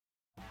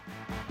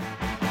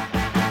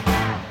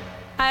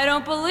I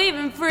don't believe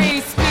in free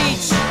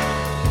speech.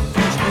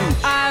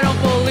 I don't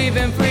believe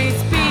in free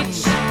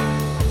speech.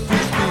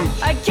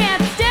 I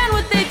can't stand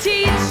what they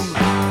teach.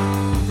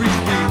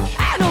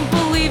 I don't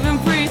believe in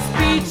free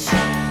speech.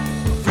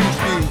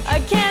 I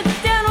can't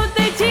stand what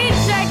they teach.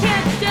 I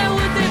can't stand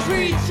what they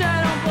preach.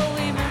 I don't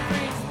believe in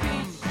free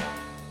speech.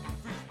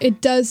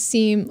 It does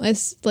seem,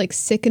 as like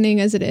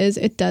sickening as it is,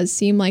 it does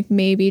seem like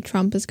maybe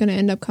Trump is going to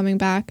end up coming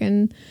back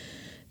in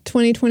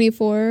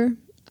 2024.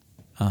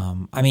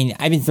 I mean,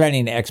 I've been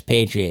threatening to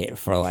expatriate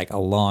for like a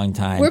long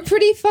time. We're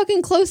pretty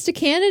fucking close to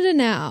Canada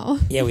now.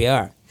 Yeah, we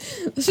are.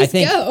 Let's just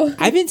go.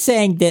 I've been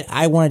saying that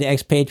I wanted to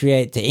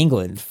expatriate to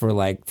England for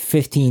like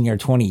 15 or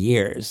 20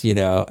 years, you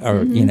know,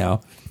 or, you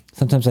know,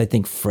 sometimes I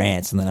think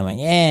France and then I'm like,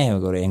 yeah,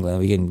 we'll go to England.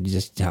 We can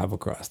just hop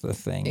across the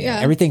thing. Yeah.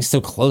 Everything's so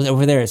close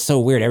over there. It's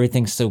so weird.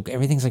 Everything's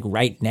like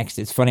right next.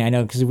 It's funny. I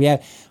know because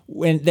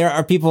when there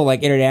are people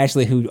like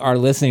internationally who are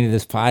listening to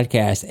this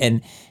podcast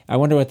and I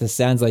wonder what this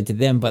sounds like to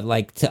them, but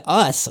like to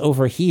us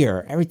over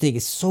here, everything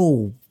is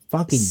so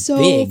fucking big.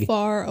 So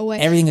far away.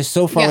 Everything is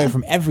so far away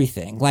from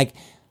everything. Like,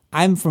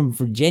 I'm from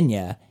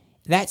Virginia.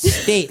 That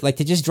state, like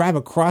to just drive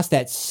across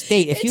that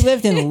state. If you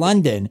lived in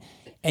London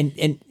and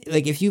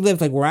like if you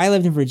lived like where I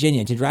lived in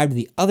Virginia, to drive to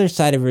the other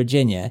side of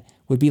Virginia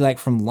would be like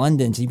from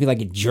London to you'd be like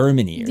in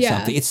Germany or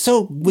something. It's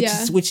so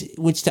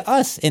which to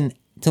us and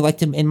to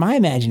in my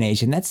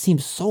imagination, that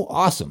seems so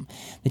awesome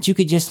that you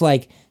could just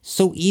like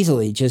so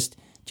easily just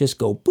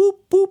go boop,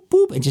 boop,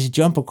 boop, and just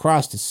jump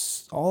across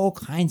to all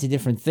kinds of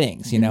different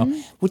things, you know,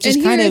 which is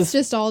kind of... it's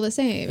just all the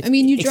same. I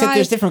mean, you drive... Except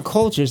there's different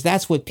cultures.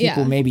 That's what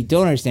people maybe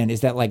don't understand is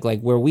that like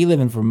where we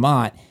live in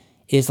Vermont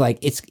is like,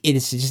 it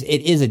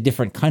is a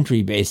different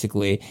country,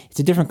 basically. It's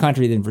a different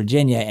country than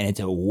Virginia, and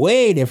it's a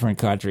way different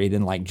country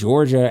than like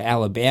Georgia,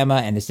 Alabama,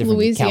 and it's different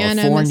Louisiana, than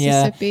California.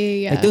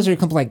 Mississippi, Like those are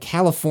like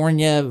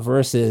California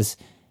versus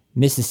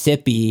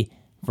Mississippi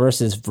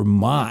versus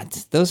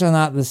Vermont. Those are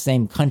not the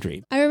same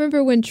country. I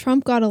remember when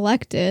Trump got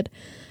elected,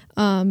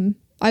 I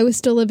was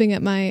still living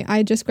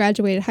I just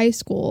graduated high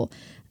school,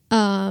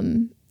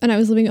 and I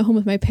was living at home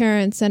with my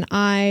parents, and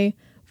I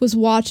was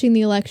watching the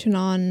election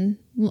on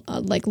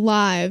like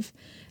live,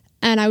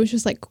 and I was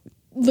just like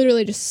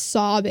literally just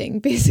sobbing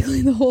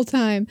basically the whole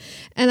time.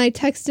 And I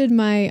texted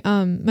my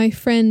my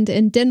friend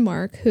in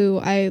Denmark, who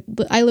I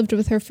lived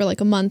with her for like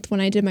a month when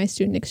I did my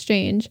student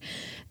exchange,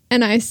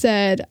 and I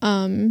said,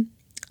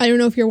 I don't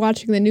know if you're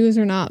watching the news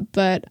or not,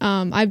 but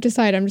I've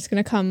decided I'm just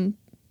going to come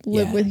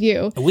live with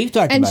you. We've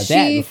talked about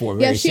that before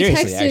very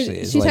seriously,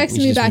 actually. She texted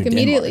me back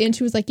immediately, and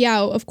she was like,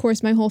 yeah, of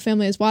course, my whole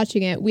family is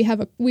watching it.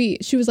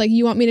 She was like,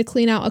 you want me to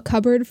clean out a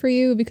cupboard for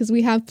you? Because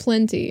we have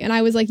plenty. And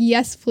I was like,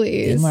 yes,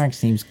 please. Denmark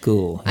seems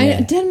cool.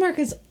 Denmark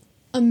is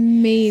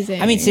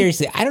amazing. I mean,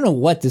 seriously, I don't know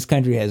what this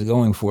country has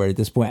going for it at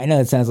this point. I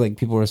know it sounds like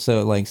people are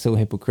so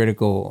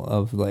hypocritical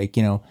of like,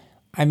 you know,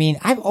 I mean,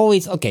 I've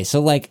always, okay, so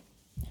like,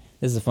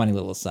 this is a funny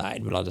little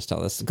aside, but I'll just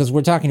tell this because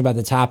we're talking about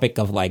the topic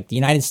of like the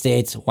United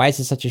States. Why is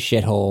it such a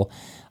shithole?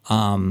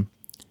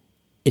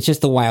 It's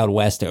just the Wild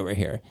West over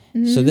here.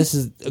 So this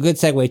is a good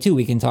segue too.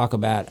 We can talk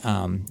about,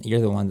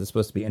 you're the one that's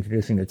supposed to be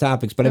introducing the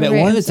topics, but I bet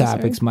one of the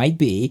topics might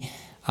be,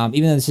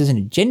 even though this isn't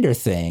a gender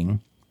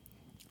thing,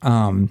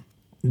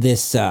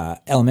 this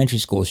elementary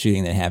school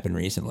shooting that happened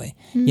recently.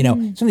 You know,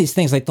 some of these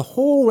things, like the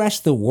whole rest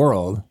of the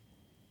world,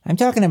 I'm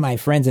talking to my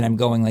friends and I'm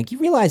going like, you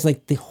realize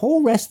like the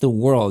whole rest of the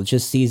world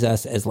just sees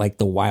us as like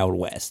the Wild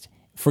West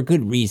for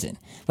good reason.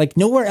 Like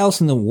nowhere else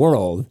in the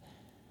world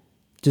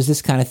does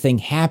this kind of thing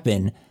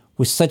happen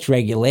with such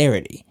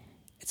regularity,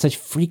 such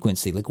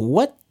frequency. Like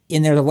what,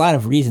 and there's a lot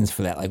of reasons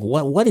for that. Like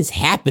what is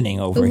happening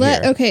over here?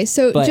 Okay,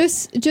 so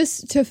just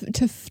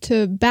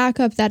to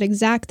back up that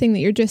exact thing that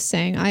you're just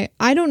saying,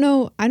 I don't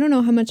know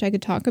how much I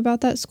could talk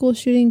about that school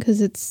shooting because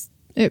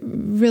it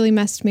really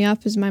messed me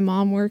up as my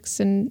mom works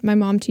and my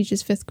mom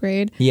teaches 5th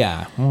grade.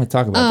 Yeah, I want to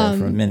talk about that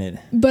for a minute.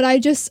 But I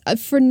just,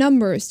 for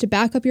numbers, to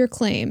back up your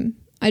claim,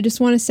 I just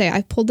want to say,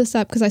 I pulled this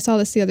up because I saw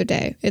this the other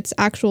day. It's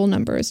actual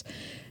numbers.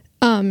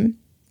 19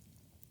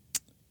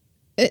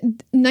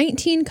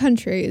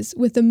 countries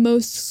with the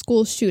most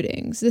school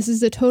shootings. This is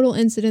the total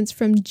incidents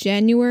from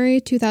January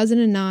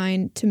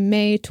 2009 to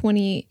May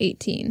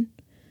 2018.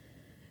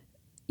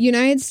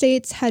 United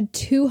States had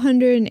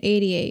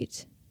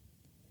 288.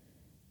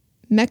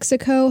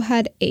 Mexico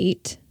had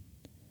 8.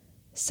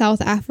 South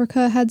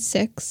Africa had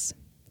 6.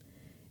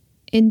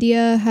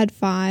 India had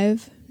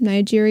 5.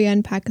 Nigeria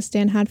and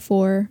Pakistan had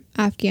 4.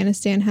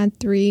 Afghanistan had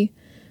 3.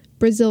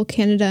 Brazil,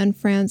 Canada, and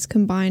France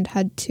combined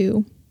had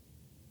 2.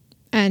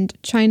 And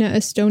China,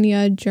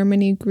 Estonia,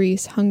 Germany,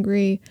 Greece,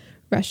 Hungary,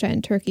 Russia,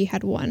 and Turkey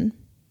had 1.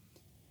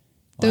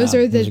 Those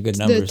are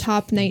the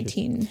top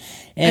 19.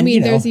 And, I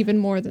mean, there's even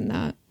more than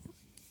that.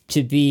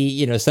 To be,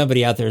 you know,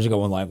 somebody out there is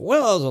going like,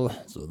 well,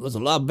 there's a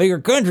lot bigger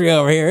country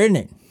over here, isn't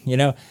it? You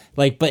know,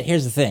 like, but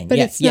here's the thing. But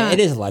it's not.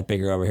 It is a lot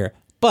bigger over here.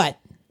 But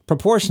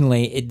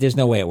proportionally, there's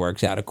no way it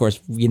works out. Of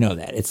course, you know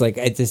that. It's like,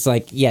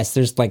 yes,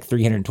 there's like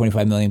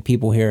 325 million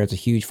people here. It's a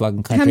huge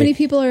fucking country. How many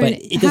people are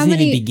it doesn't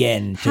even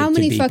begin to How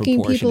many be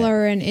fucking people proportionate.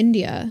 are in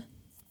India?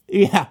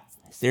 Yeah.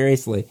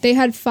 Seriously. They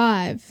had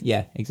 5.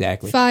 Yeah,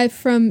 exactly. 5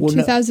 from Well,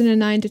 no-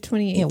 2009 to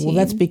 2018. Yeah, well,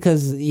 that's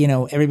because,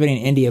 everybody in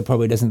India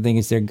probably doesn't think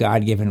it's their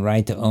God-given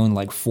right to own,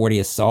 40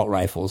 assault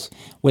rifles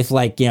with,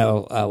 like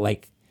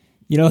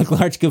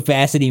large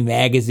capacity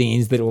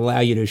magazines that will allow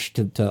you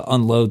to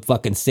unload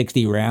fucking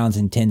 60 rounds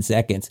in 10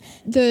 seconds.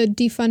 The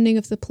defunding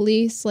of the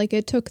police,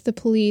 it took the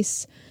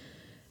police.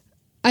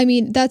 I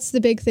mean, that's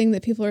the big thing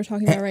that people are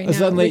talking about right now.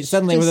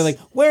 Suddenly, where they're like,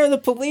 "Where are the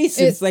police?"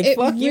 It's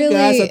fuck you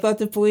guys. I thought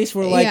the police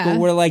were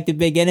were the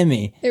big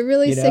enemy. It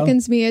really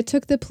sickens me. It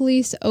took the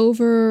police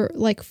over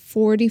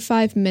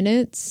 45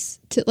 minutes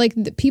to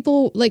the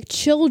people,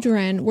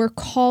 children were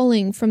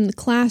calling from the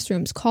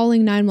classrooms,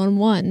 calling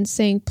 911,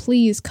 saying,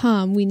 "Please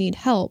come, we need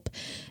help."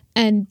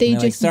 And they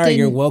just sorry,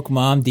 your woke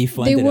mom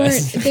defunded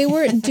us. They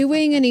weren't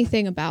doing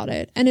anything about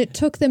it, and it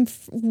took them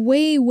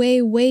way, way,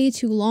 way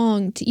too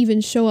long to even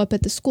show up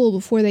at the school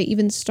before they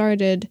even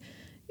started,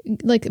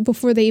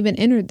 before they even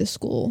entered the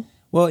school.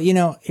 Well,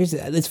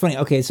 it's funny.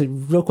 Okay, so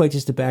real quick,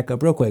 just to back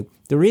up real quick,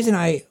 the reason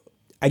I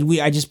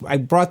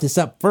brought this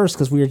up first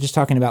because we were just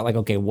talking about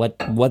okay, what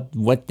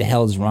the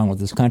hell is wrong with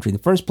this country in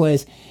the first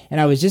place, and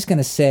I was just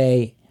gonna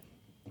say,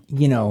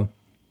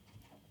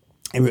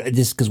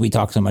 this because we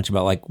talk so much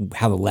about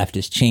how the left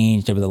has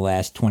changed over the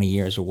last 20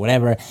 years or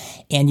whatever.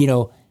 And,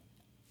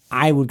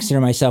 I would consider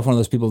myself one of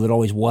those people that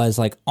always was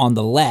on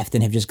the left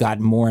and have just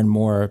gotten more and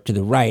more to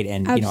the right.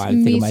 And, I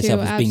think of myself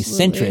as being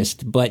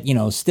centrist, but,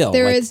 still.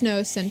 There is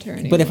no center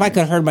anymore. But if I could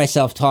have heard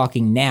myself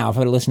talking now, if I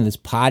would have listened to this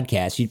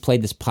podcast, you'd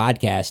played this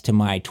podcast to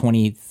my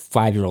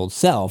 25-year-old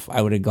self,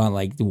 I would have gone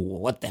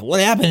what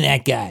happened to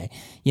that guy?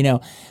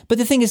 But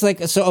the thing is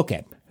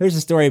okay, here's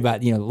a story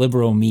about,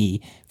 liberal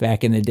me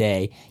back in the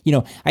day.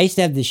 I used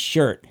to have this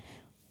shirt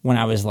when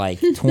I was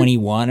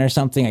 21 or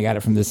something. I got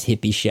it from this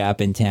hippie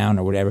shop in town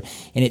or whatever.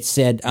 And it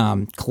said,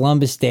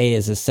 Columbus Day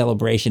is a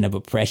celebration of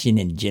oppression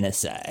and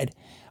genocide.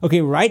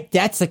 Okay, right?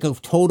 That's a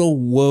total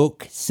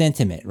woke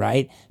sentiment,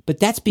 right? But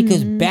that's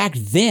because back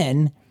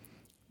then,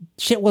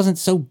 shit wasn't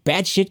so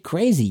batshit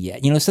crazy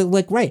yet. So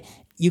right,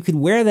 you could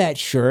wear that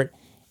shirt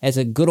as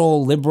a good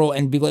old liberal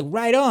and be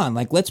right on.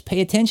 Let's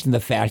pay attention to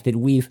the fact that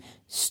we've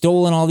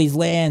stolen all these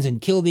lands and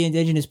killed the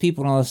indigenous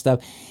people and all this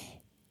stuff.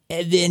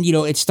 And then,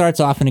 it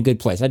starts off in a good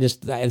place. I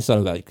just thought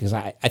about it because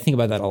I think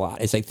about that a lot.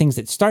 It's things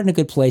that start in a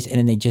good place and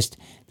then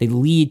they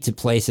lead to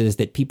places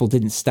that people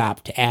didn't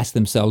stop to ask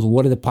themselves,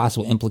 what are the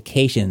possible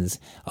implications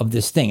of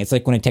this thing? It's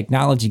when a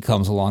technology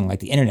comes along like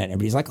the internet,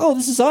 everybody's like, oh,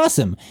 this is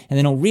awesome. And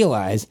they don't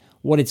realize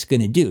what it's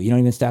going to do. You don't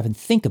even stop and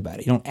think about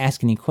it. You don't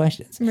ask any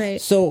questions. Right.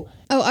 So,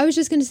 I was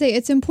just going to say,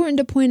 it's important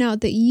to point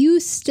out that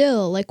you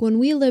still, when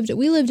we lived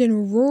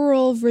in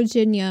rural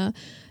Virginia,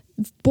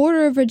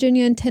 border of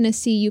Virginia and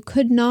Tennessee, you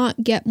could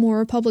not get more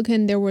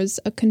Republican. There was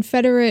a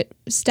Confederate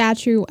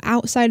statue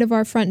outside of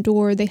our front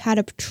door. They had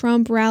a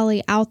Trump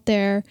rally out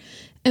there.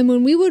 And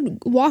when we would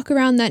walk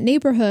around that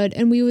neighborhood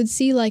and we would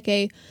see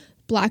a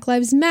Black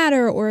Lives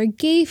Matter or a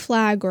gay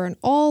flag or an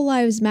All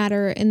Lives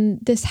Matter in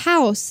this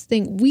house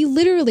thing, we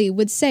literally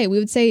would say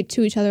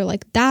to each other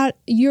that,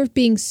 you're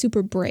being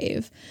super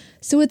brave.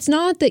 So it's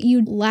not that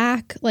you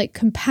lack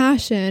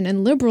compassion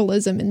and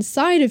liberalism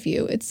inside of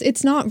you.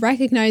 It's not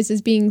recognized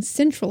as being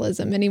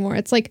centralism anymore.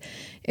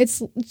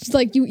 It's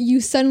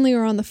you suddenly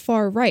are on the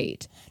far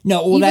right.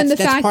 No, well, that's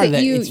part of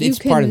that. It's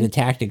part of the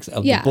tactics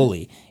of the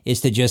bully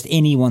is to just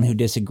anyone who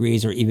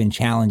disagrees or even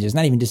challenges,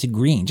 not even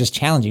disagreeing, just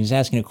challenging, just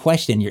asking a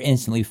question. You're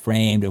instantly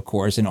framed, of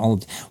course, and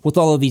with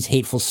all of these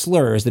hateful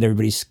slurs that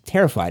everybody's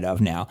terrified of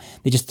now.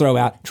 They just throw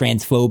out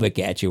transphobic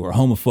at you or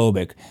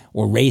homophobic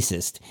or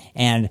racist,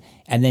 and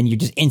then you're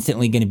just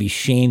instantly going to be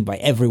shamed by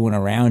everyone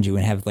around you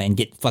and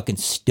get fucking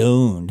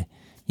stoned,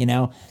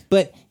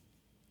 But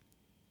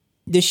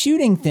the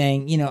shooting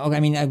thing,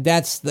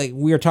 that's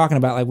we were talking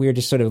about, we were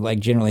just sort of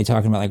generally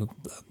talking about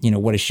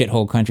what a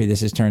shithole country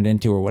this has turned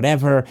into or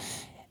whatever,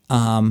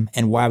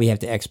 and why we have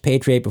to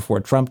expatriate before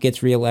Trump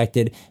gets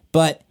reelected.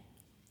 But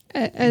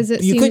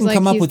you couldn't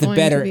come up with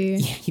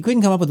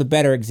a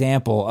better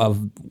example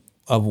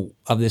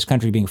of this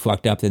country being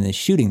fucked up than this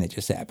shooting that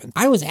just happened.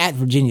 I was at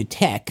Virginia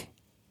Tech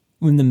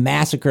when the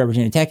massacre at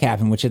Virginia Tech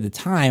happened, which at the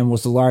time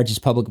was the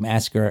largest public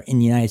massacre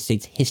in United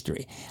States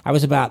history. I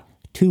was about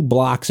 2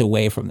 blocks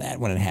away from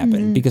that when it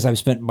happened because I've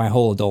spent my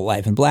whole adult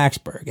life in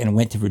Blacksburg and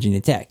went to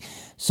Virginia Tech.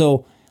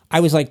 So I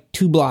was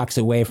 2 blocks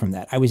away from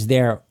that. I was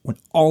there when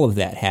all of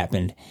that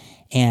happened,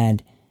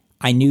 and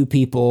I knew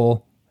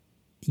people,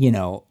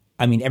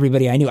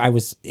 everybody I knew.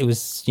 It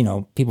was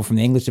people from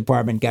the English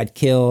department got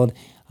killed.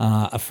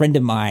 A friend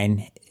of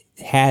mine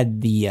had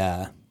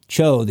the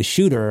the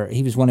shooter.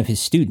 He was one of his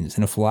students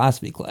in a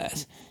philosophy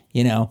class,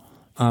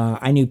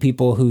 I knew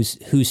people whose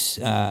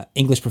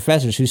English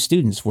professors, whose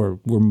students were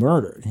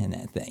murdered in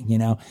that thing,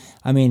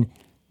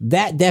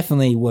 that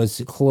definitely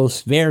was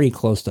close, very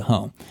close to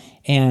home.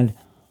 And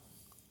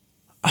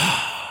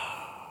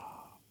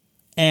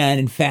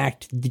in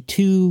fact, the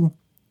two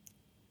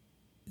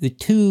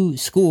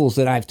schools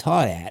that I've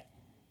taught at,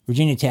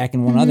 Virginia Tech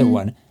and one other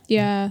one,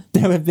 there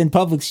have been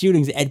public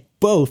shootings at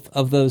both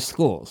of those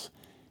schools,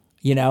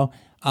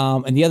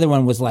 And the other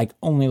one was like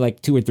only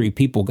like 2 or 3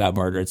 people got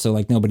murdered. So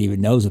like nobody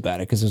even knows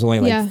about it because there's only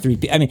like 3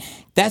 people. I mean,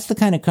 that's the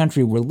kind of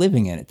country we're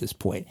living in at this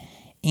point.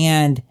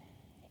 And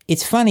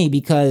it's funny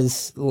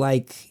because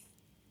like,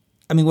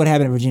 I mean, what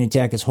happened at Virginia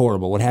Tech is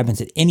horrible. What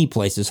happens at any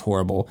place is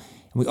horrible.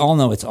 And we all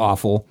know it's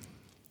awful.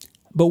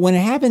 But when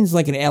it happens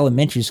like in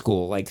elementary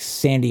school, like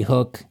Sandy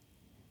Hook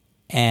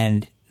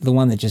and the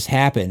one that just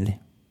happened,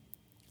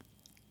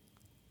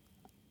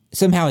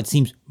 somehow it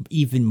seems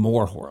even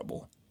more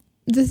horrible.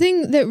 The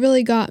thing that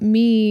really got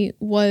me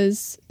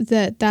was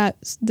that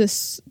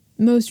this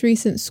most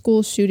recent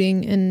school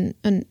shooting in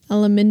an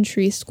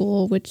elementary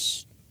school,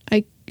 which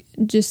I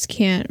just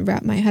can't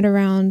wrap my head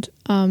around,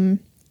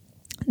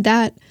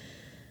 that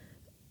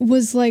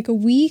was like a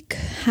week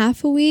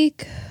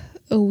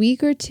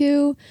or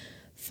two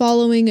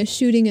following a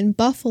shooting in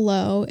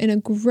Buffalo in a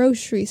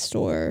grocery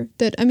store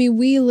that, I mean,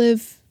 we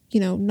live,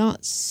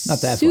 not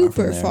that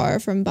super far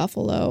from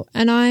Buffalo.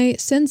 And I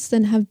since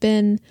then have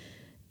been,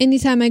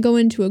 anytime I go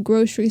into a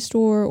grocery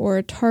store or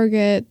a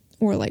Target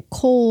or like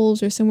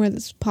Kohl's or somewhere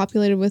that's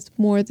populated with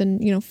more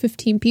than,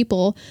 15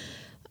 people,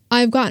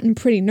 I've gotten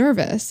pretty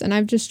nervous, and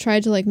I've just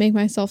tried to like make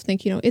myself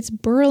think, it's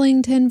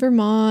Burlington,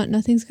 Vermont,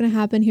 nothing's going to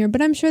happen here.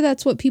 But I'm sure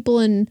that's what people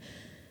in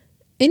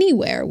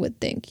anywhere would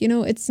think,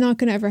 it's not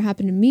going to ever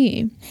happen to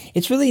me.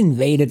 It's really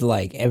invaded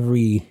like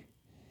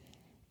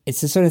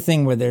it's the sort of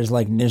thing where there's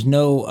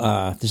no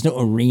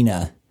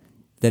arena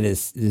that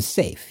is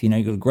safe. You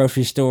go to the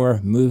grocery store,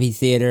 movie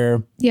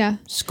theater,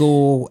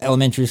 school,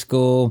 elementary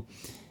school,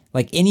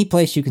 like any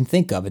place you can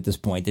think of at this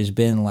point. There's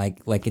been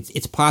like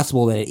it's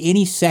possible that at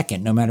any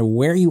second, no matter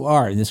where you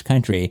are in this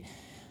country,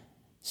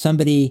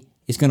 somebody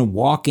is going to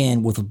walk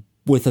in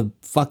with a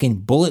fucking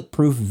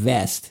bulletproof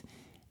vest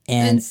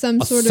and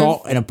some sort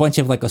of and a bunch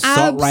of like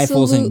assault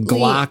rifles and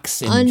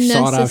Glocks and unnecessary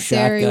sawed-off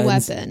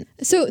shotguns. Weapon.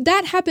 So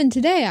that happened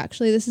today.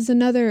 Actually, this is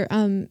another.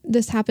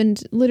 This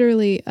happened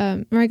literally,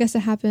 or I guess it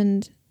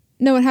happened.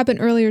 No, it happened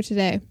earlier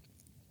today.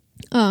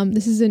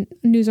 This is a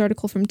news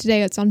article from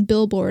today. It's on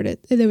Billboard.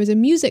 There was a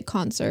music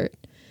concert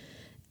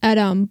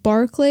at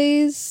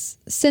Barclays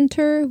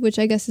Center, which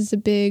I guess is a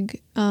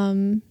big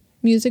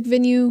music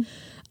venue.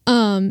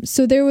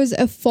 So there was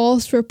a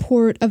false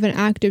report of an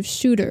active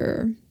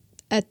shooter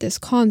at this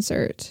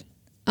concert.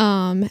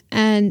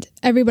 And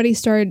everybody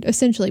started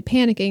essentially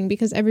panicking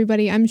because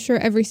I'm sure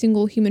every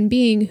single human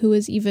being who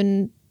is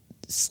even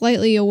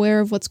slightly aware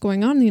of what's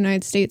going on in the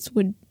United States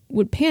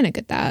would panic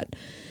at that.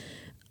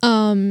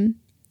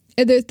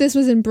 This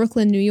was in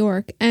Brooklyn, New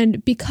York.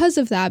 And because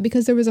of that,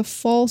 because there was a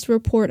false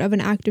report of an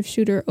active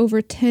shooter,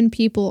 over 10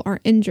 people are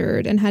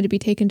injured and had to be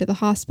taken to the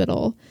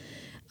hospital.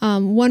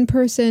 One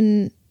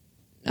person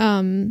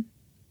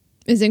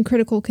is in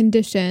critical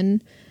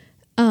condition.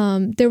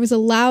 There was a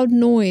loud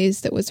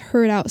noise that was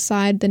heard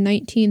outside the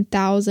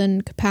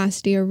 19,000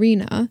 capacity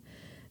arena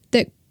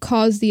that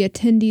caused the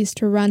attendees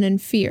to run in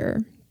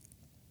fear.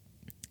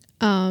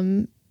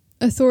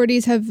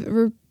 Authorities have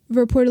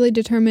reportedly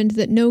determined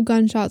that no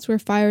gunshots were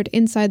fired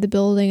inside the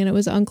building, and it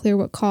was unclear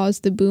what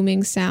caused the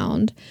booming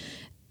sound.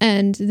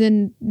 And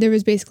then there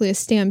was basically a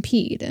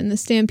stampede, and the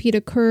stampede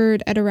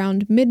occurred at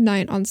around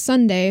midnight on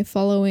Sunday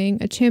following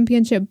a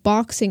championship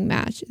boxing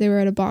match. They were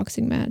at a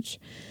boxing match.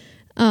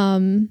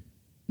 Madonna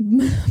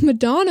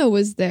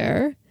was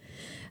there,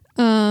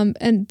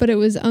 but it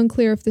was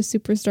unclear if the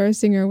superstar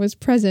singer was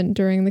present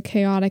during the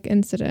chaotic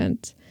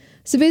incident.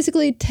 So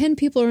basically 10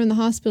 people are in the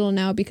hospital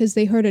now because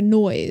they heard a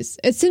noise.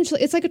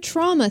 Essentially, it's like a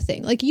trauma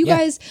thing. Like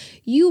guys,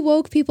 you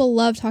woke people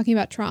love talking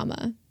about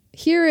trauma.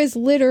 Here is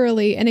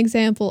literally an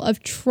example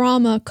of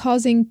trauma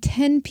causing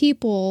 10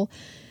 people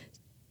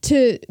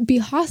to be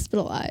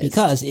hospitalized.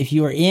 Because if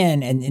you're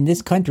in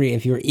this country,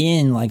 if you're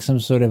in like some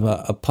sort of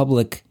a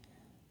public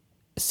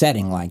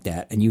setting like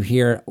that and you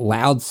hear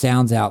loud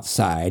sounds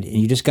outside and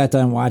you just got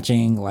done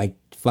watching like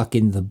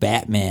fucking The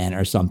Batman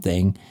or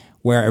something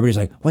where everybody's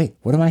like, wait,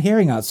 what am I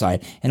hearing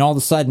outside? And all of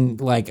a sudden,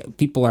 like,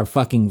 people are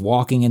fucking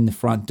walking in the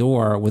front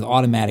door with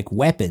automatic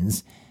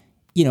weapons,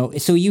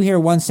 so you hear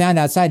one sound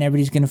outside and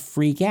everybody's going to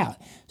freak out.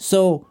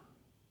 So,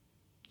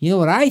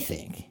 what I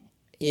think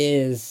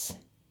is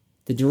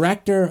the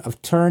director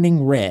of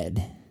Turning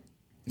Red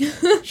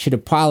should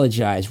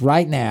apologize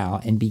right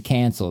now and be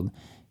canceled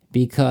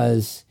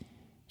because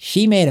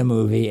she made a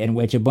movie in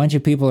which a bunch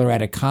of people are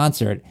at a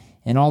concert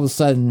and all of a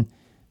sudden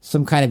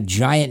some kind of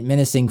giant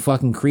menacing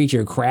fucking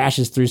creature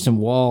crashes through some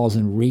walls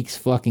and wreaks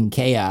fucking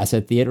chaos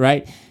at the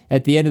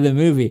end of the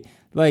movie.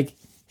 Like,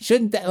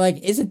 isn't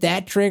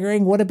that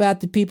triggering? What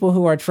about the people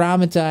who are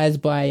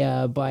traumatized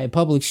by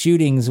public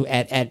shootings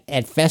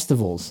at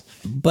festivals?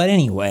 But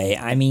anyway,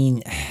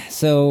 the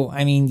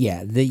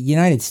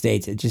United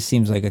States, it just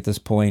seems like at this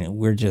point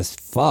we're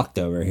just fucked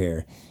over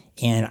here.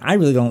 And I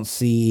really don't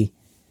see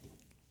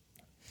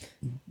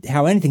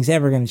how anything's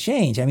ever going to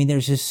change. I mean,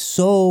 there's just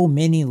so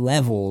many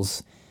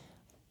levels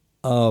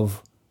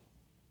of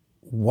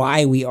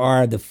why we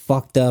are the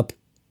fucked up,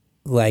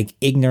 like,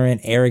 ignorant,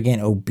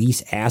 arrogant,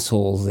 obese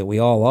assholes that we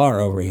all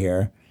are over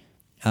here.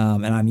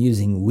 And I'm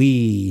using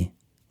we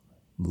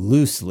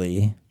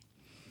loosely.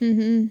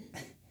 Mm-hmm.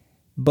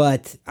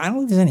 But I don't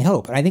think there's any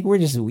hope. And I think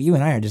you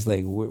and I are just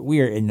like,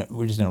 we're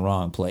just in the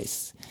wrong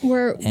place.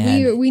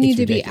 We need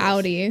to be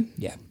outie.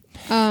 Yeah.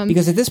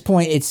 Because at this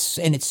point,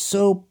 it's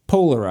so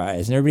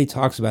polarized, and everybody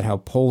talks about how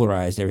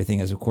polarized everything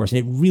is, of course, and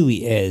it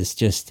really is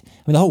just,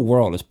 the whole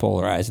world is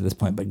polarized at this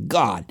point, but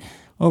God,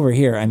 over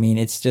here,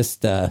 it's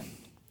just,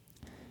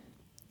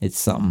 it's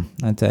something,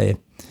 I tell you.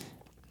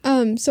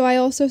 So I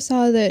also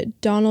saw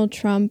that Donald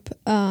Trump,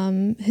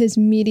 his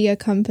media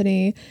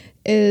company,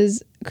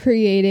 is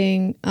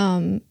creating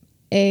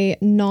a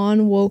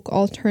non-woke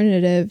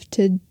alternative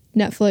to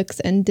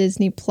Netflix and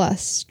Disney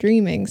Plus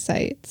streaming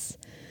sites.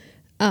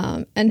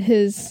 And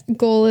his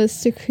goal is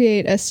to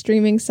create a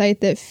streaming site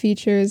that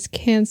features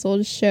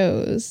canceled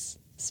shows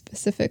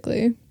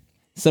specifically.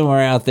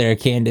 Somewhere out there,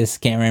 Candace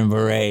Cameron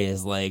Bure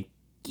is like,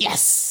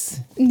 yes!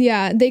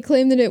 Yeah, they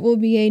claim that it will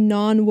be a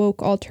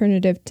non-woke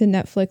alternative to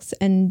Netflix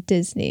and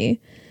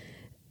Disney.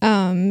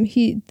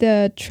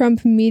 The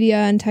Trump Media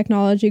and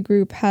Technology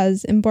Group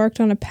has embarked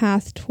on a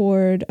path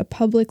toward a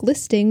public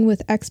listing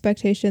with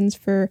expectations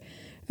for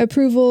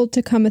approval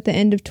to come at the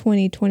end of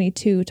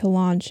 2022 to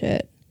launch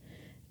it.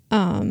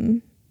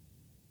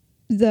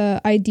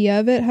 The idea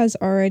of it has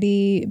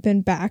already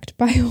been backed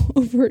by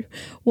over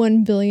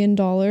 $1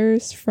 billion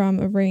from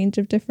a range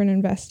of different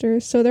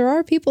investors. So there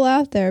are people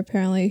out there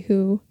apparently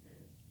who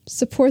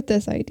support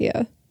this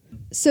idea.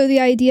 So the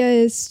idea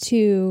is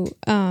to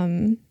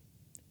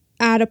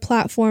add a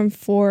platform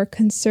for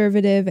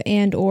conservative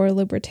and or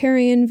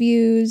libertarian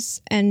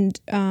views and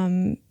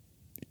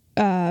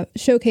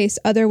showcase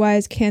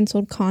otherwise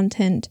canceled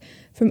content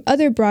from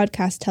other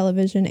broadcast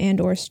television and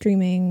or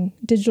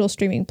digital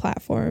streaming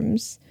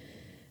platforms.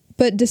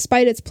 But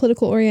despite its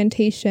political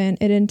orientation,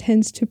 it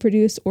intends to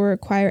produce or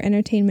acquire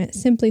entertainment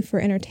simply for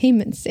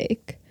entertainment's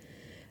sake.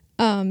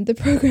 The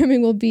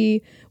programming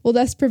will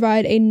thus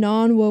provide a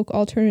non-woke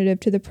alternative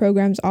to the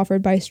programs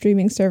offered by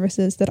streaming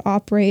services that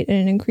operate in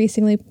an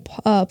increasingly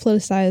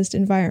politicized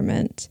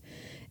environment.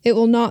 It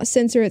will not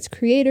censor its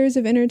creators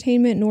of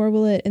entertainment, nor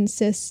will it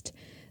insist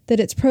that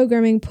its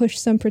programming push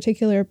some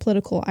particular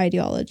political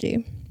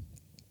ideology.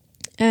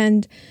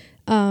 And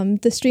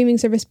the streaming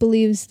service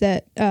believes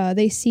that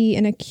they see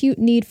an acute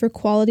need for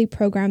quality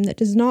program that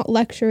does not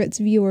lecture its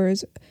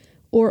viewers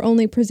or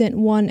only present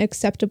one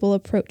acceptable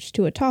approach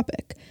to a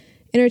topic.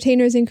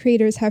 Entertainers and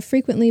creators have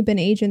frequently been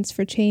agents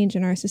for change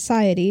in our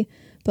society,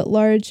 but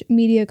large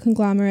media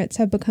conglomerates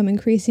have become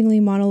increasingly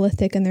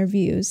monolithic in their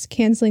views,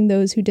 canceling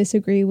those who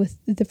disagree with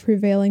the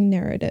prevailing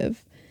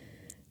narrative.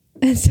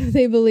 And so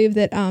they believe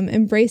that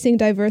embracing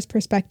diverse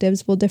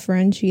perspectives will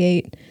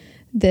differentiate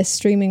this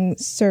streaming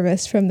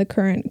service from the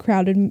current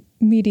crowded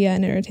media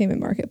and entertainment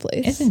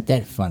marketplace. Isn't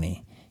that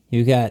funny?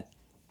 You got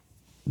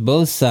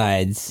both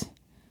sides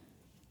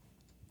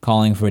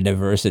calling for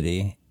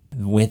diversity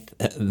with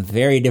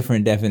very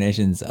different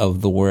definitions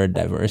of the word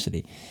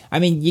diversity.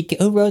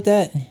 Who wrote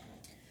that?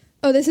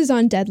 Oh, this is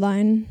on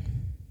Deadline.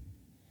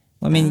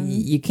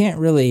 You can't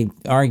really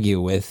argue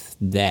with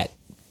that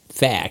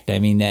fact.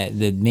 That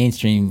the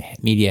mainstream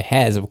media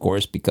has, of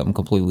course, become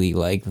completely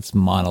like this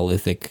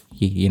monolithic,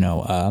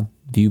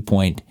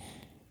 viewpoint,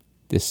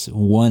 this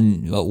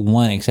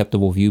one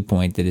acceptable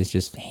viewpoint that is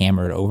just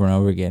hammered over and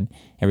over again,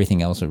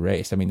 everything else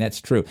erased. That's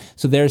true.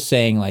 So they're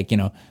saying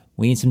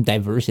we need some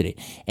diversity.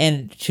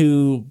 And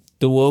to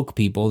the woke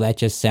people, that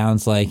just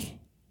sounds like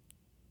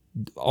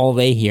all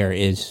they hear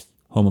is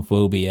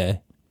homophobia,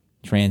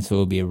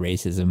 transphobia,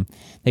 racism.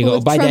 They go,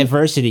 by Trump,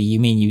 diversity, you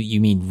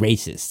mean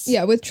racists.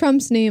 Yeah, with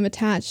Trump's name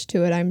attached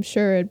to it, I'm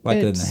sure it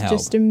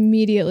just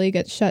immediately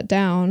gets shut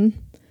down.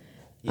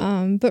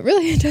 Yeah. But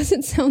really, it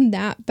doesn't sound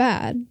that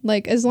bad.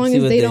 As long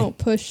as they don't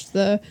push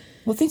the...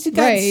 Well, things have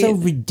gotten so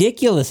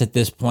ridiculous at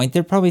this point.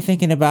 They're probably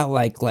thinking about,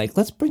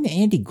 let's bring the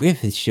Andy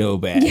Griffith show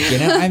back,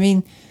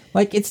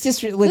 it's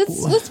just...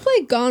 Let's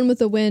play Gone with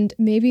the Wind.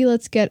 Maybe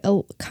let's get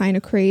a kind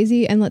of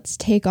crazy, and let's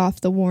take off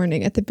the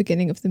warning at the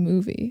beginning of the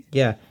movie.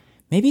 Yeah.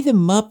 Maybe the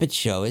Muppet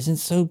Show isn't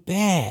so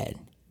bad.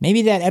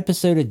 Maybe that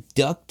episode of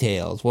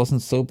DuckTales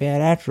wasn't so bad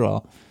after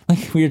all.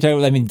 We were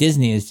talking about,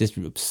 Disney is just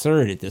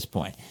absurd at this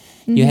point.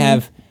 Mm-hmm. You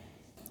have,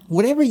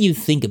 whatever you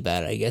think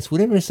about it, I guess,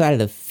 whatever side of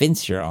the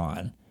fence you're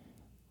on,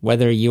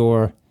 whether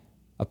you're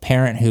a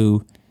parent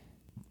who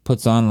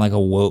puts on a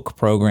woke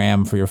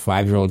program for your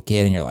 5-year-old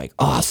kid and you're like,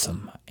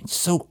 awesome. It's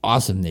so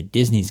awesome that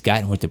Disney's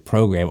gotten with the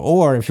program.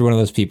 Or if you're one of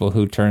those people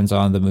who turns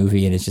on the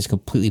movie and is just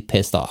completely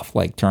pissed off,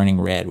 like Turning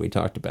Red we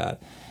talked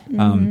about.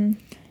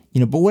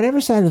 Mm-hmm. But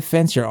whatever side of the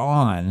fence you're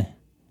on,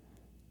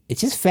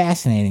 it's just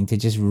fascinating to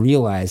just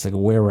realize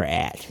where we're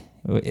at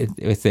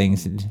with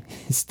things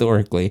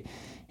historically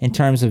in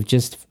terms of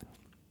just,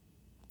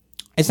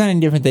 it's not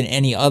any different than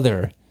any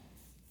other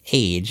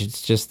age.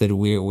 It's just that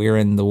we're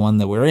in the one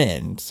that we're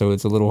in, so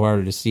it's a little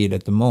harder to see it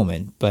at the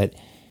moment. But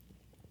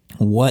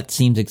what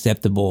seems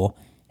acceptable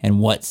and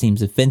what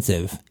seems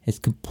offensive is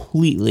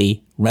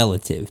completely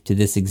relative to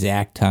this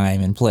exact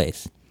time and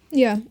place.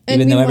 Yeah.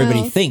 Even though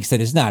everybody thinks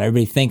that it's not.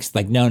 Everybody thinks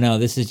no,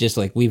 this is just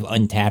we've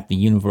untapped the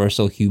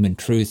universal human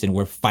truth and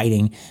we're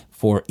fighting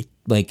for,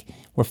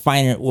 we're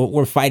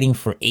we're fighting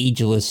for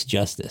ageless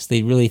justice.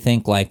 They really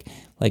think like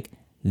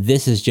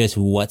this is just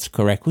what's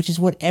correct, which is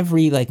what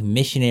every like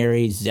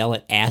missionary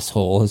zealot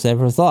asshole has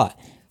ever thought.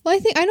 Well,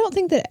 I don't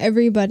think that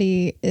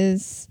everybody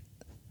is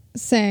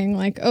saying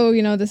like, oh,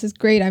 this is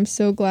great. I'm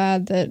so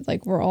glad that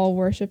like we're all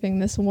worshiping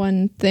this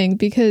one thing,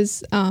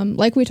 because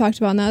like we talked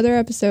about in the other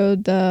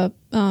episode,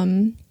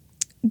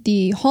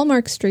 the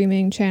Hallmark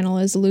streaming channel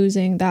is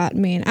losing that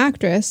main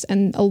actress,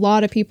 and a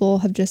lot of people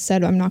have just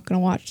said, I'm not going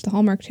to watch the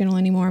Hallmark channel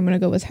anymore. I'm going to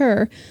go with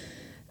her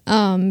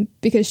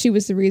because she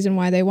was the reason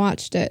why they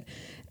watched it.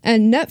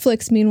 And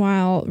Netflix,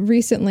 meanwhile,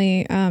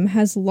 recently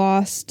has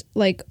lost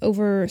like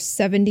over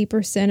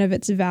 70% of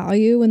its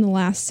value in the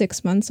last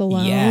 6 months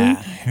alone. Yeah,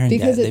 I heard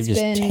because that. They're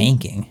just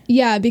tanking.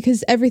 Yeah,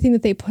 because everything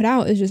that they put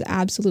out is just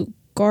absolute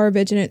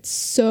garbage, and it's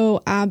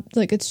so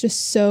it's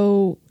just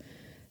so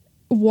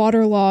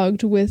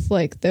waterlogged with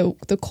like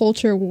the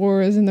culture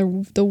wars and the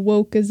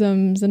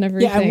wokeisms and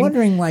everything. Yeah, I'm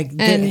wondering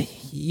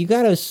you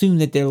got to assume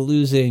that they're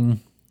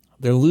losing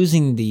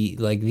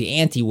the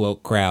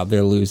anti-woke crowd.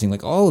 They're losing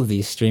like all of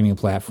these streaming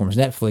platforms,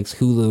 Netflix,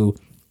 Hulu,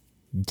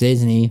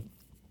 Disney,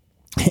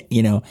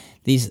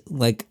 these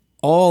like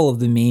all of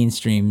the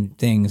mainstream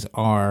things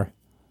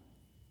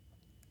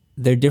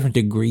they're different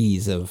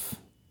degrees of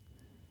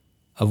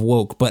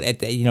woke, but at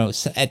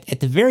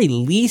the very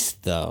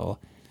least though,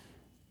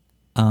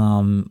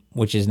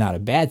 which is not a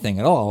bad thing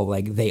at all,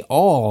 like they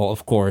all,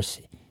 of course,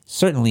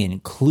 certainly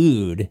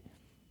include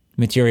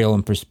material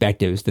and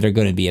perspectives that are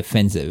going to be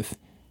offensive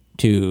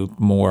to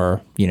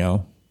more,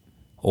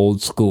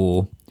 old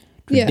school,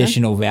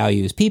 traditional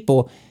values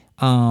people.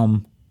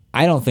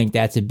 I don't think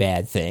that's a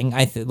bad thing.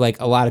 I like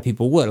a lot of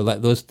people would.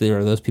 There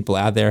are those people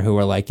out there who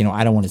are like,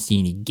 I don't want to see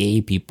any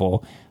gay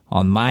people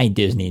on my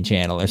Disney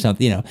Channel or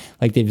something.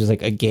 Like they're just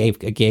like a gay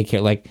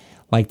character,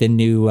 like the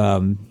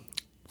new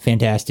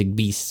Fantastic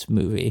Beasts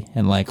movie,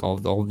 and like all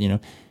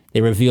they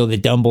reveal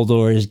that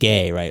Dumbledore is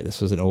gay, right? This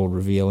was an old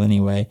reveal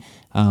anyway.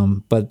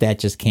 But that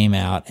just came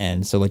out,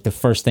 and so like the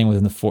first thing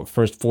within the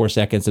first 4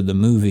 seconds of the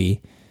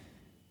movie,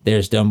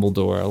 there's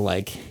Dumbledore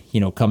like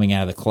coming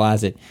out of the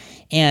closet,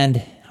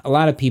 and a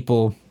lot of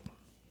people.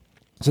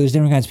 So there's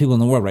different kinds of people in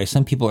the world, right?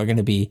 Some people are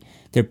going to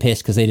they're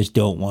pissed because they just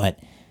don't want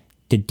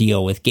to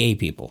deal with gay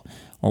people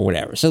or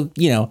whatever. So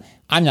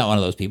I'm not one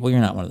of those people.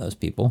 You're not one of those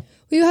people.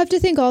 Well, you have to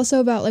think also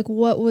about like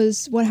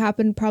what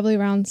happened probably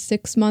around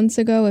 6 months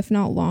ago, if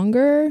not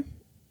longer.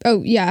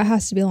 Oh yeah, it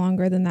has to be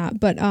longer than that.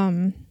 But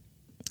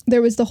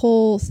there was the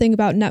whole thing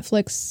about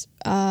Netflix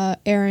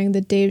airing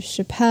the Dave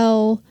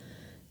Chappelle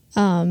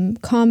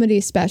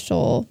comedy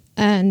special,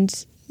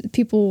 and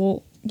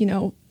people,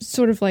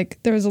 sort of like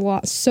there was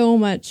so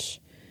much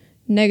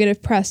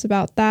negative press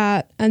about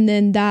that, and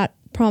then that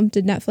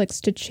prompted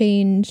Netflix to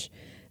change,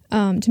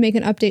 to make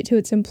an update to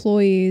its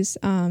employees,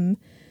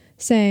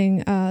 saying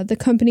the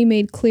company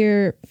made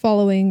clear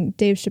following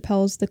Dave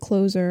Chappelle's The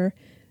Closer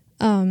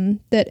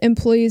that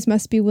employees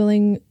must be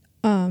willing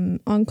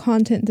on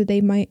content that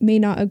they may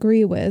not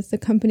agree with. The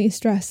company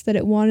stressed that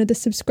it wanted the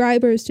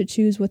subscribers to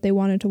choose what they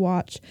wanted to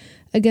watch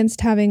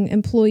against having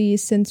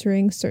employees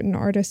censoring certain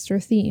artists or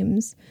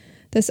themes.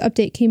 This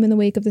update came in the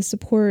wake of the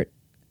support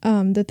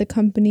that the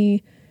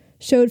company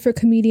showed for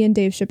comedian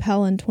Dave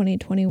Chappelle in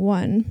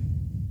 2021.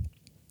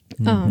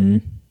 Mm-hmm.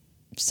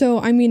 So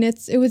I mean,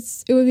 it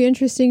would be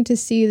interesting to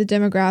see the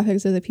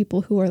demographics of the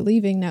people who are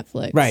leaving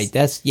Netflix. Right.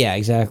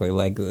 Exactly.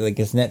 Like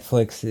is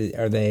Netflix,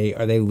 are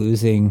they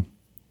losing?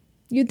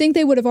 You'd think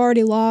they would have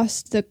already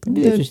lost the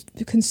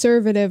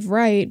conservative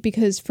right,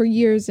 because for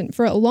years and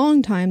for a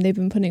long time they've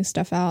been putting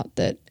stuff out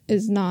that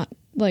is not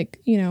like,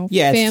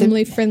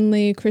 family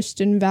friendly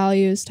Christian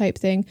values type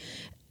thing.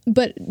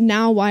 But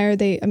now why are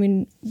they,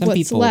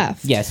 what's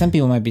left? Yeah, some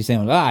people might be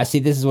saying, see,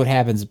 this is what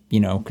happens,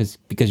 because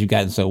you've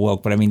gotten so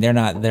woke. But I mean,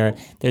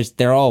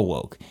 they're all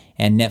woke.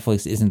 And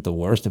Netflix isn't the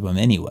worst of them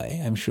anyway,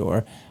 I'm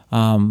sure.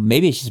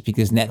 Maybe it's just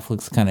because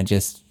Netflix kind of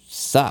just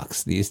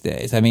sucks these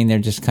days. I mean, they're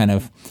just kind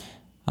of,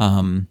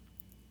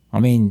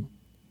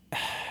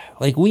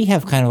 like we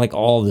have kind of like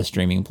all the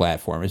streaming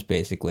platforms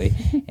basically.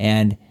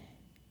 And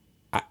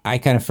I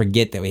kind of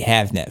forget that we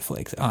have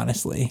Netflix,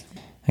 honestly.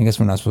 I guess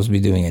we're not supposed to be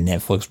doing a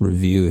Netflix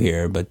review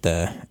here, but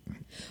anyway,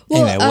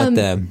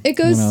 it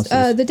goes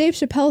the Dave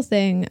Chappelle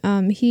thing.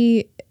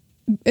 He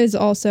is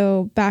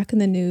also back in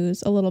the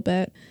news a little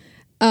bit.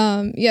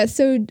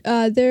 So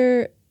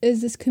there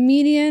is this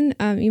comedian.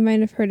 You might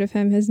have heard of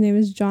him. His name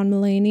is John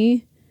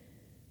Mulaney.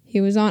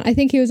 I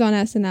think he was on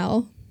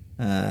SNL.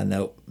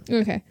 Nope.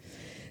 Okay,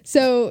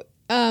 so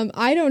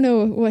I don't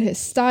know what his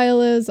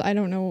style is. I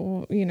don't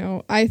know.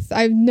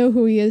 I know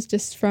who he is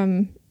just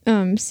from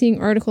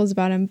seeing articles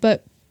about him,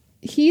 but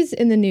he's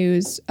in the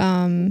news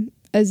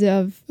as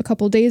of a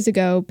couple days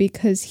ago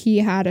because he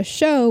had a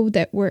show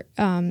that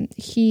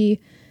he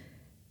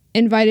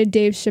invited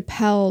Dave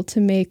Chappelle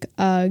to make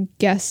a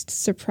guest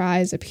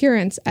surprise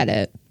appearance at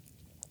it.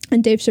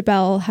 And Dave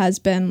Chappelle has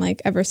been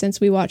like, ever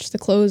since we watched The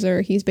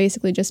Closer, he's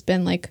basically just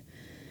been like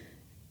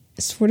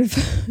sort of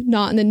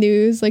not in the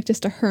news, like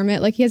just a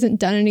hermit. Like he hasn't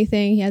done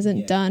anything. He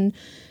hasn't done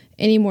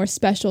any more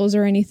specials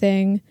or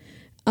anything.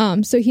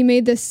 So he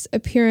made this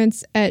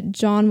appearance at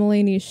John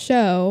Mulaney's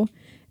show,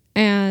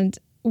 and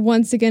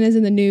once again is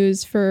in the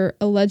news for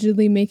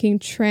allegedly making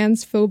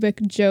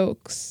transphobic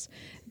jokes.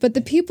 But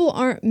the people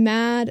aren't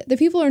mad. The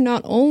people are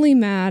not only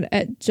mad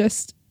at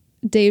just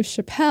Dave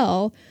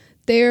Chappelle,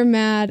 they are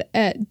mad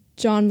at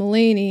John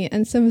Mulaney.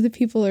 And some of the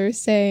people are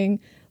saying,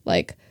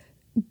 like,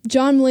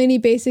 John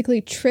Mulaney basically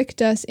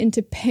tricked us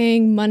into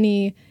paying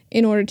money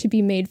in order to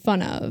be made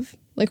fun of.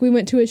 Like, we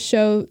went to his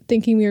show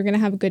thinking we were going to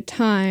have a good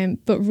time,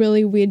 but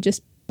really we had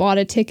just bought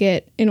a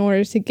ticket in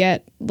order to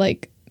get,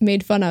 like,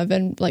 made fun of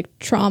and, like,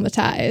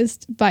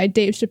 traumatized by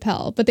Dave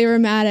Chappelle. But they were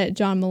mad at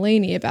John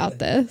Mulaney about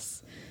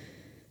this.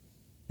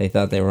 They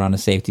thought they were on a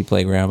safety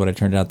playground, but it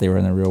turned out they were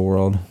in the real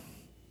world.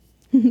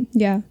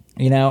 Yeah.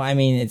 You know, I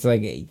mean, it's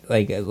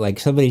like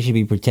somebody should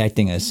be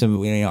protecting us.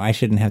 So, you know, I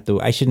shouldn't have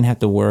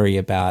to worry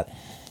about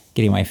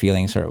getting my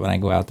feelings hurt when I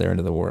go out there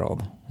into the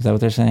world. Is that what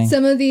they're saying?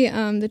 Some of the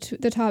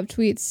top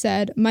tweets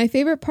said, "My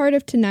favorite part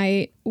of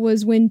tonight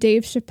was when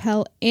Dave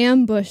Chappelle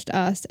ambushed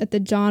us at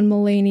the John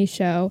Mulaney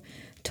show,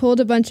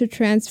 told a bunch of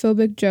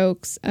transphobic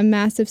jokes, a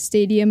massive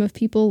stadium of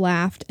people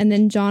laughed, and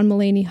then John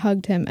Mulaney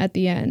hugged him at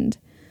the end."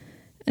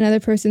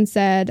 Another person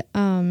said,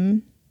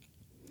 "God,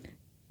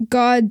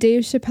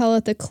 Dave Chappelle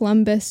at the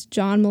Columbus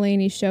John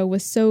Mulaney show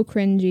was so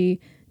cringy,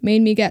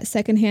 made me get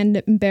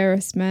secondhand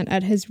embarrassment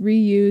at his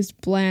reused,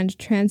 bland,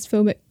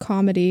 transphobic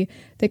comedy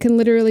that can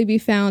literally be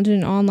found in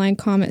an online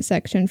comment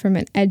section from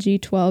an edgy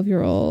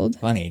 12-year-old.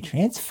 Funny,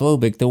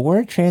 transphobic. The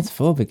word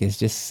transphobic is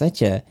just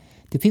such a...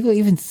 Do people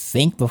even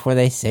think before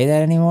they say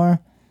that anymore?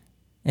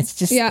 It's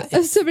just... Yeah,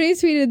 somebody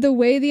tweeted, "The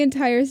way the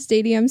entire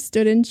stadium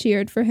stood and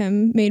cheered for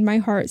him made my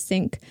heart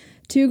sink.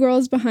 2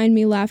 girls behind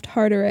me laughed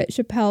harder at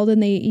Chappelle than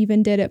they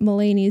even did at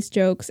Mulaney's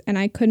jokes, and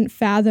I couldn't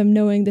fathom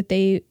knowing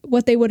that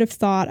what they would have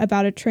thought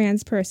about a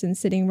trans person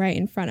sitting right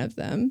in front of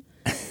them."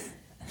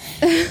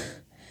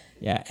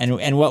 Yeah,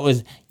 and what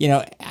was,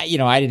 I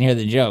didn't hear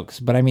the jokes,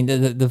 but I mean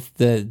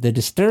the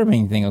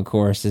disturbing thing, of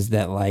course, is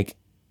that, like,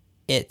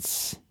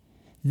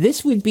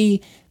 that would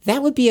be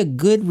a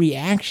good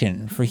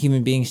reaction for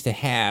human beings to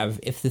have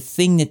if the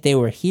thing that they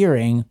were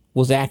hearing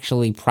was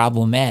actually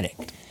problematic.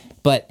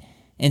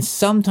 And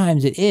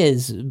sometimes it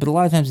is, but a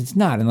lot of times it's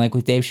not. And like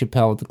with Dave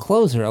Chappelle with The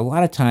Closer, a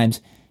lot of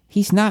times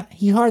he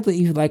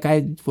hardly, like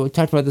I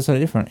talked about this on a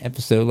different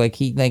episode,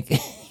 he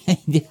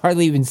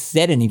hardly even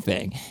said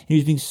anything. He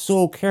was being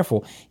so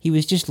careful. He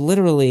was just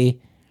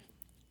literally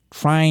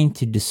trying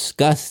to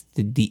discuss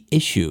the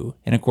issue.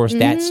 And of course,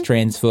 that's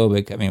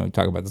transphobic. I mean, we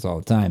talk about this all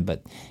the time,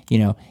 but,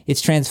 it's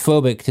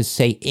transphobic to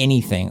say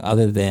anything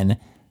other than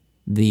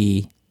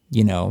the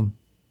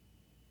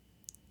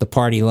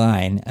party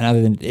line, and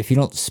other than if you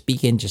don't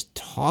speak in just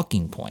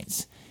talking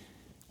points,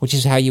 which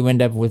is how you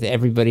end up with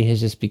everybody has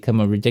just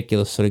become a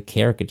ridiculous sort of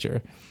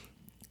caricature,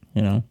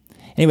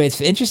 Anyway, it's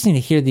interesting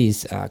to hear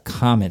these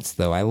comments,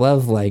 though. I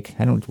love, I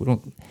don't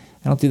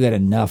do that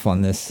enough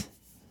on this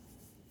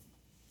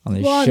show.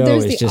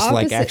 It's just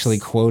opposites. Actually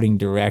quoting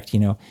direct,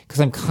 because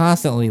I'm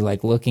constantly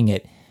looking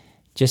at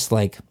just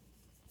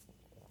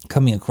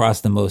coming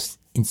across the most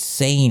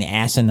insane,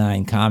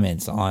 asinine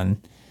comments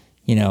on.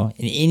 In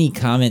any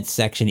comment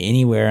section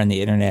anywhere on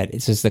the internet,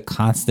 it's just a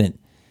constant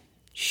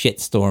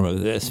shitstorm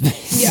of this.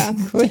 Yeah.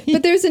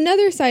 But there's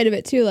another side of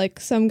it, too. Like,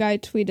 some guy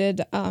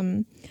tweeted,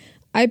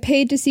 "I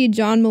paid to see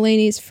John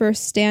Mulaney's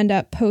first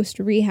stand-up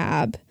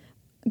post-rehab.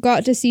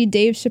 Got to see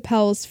Dave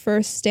Chappelle's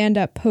first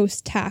stand-up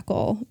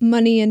post-tackle.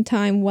 Money and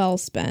time well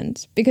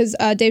spent." Because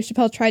Dave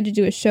Chappelle tried to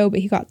do a show,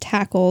 but he got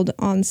tackled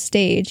on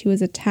stage. He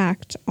was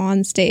attacked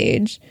on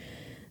stage.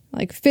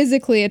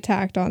 Physically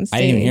attacked on stage.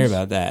 I didn't even hear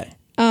about that.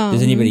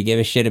 Does anybody give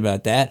a shit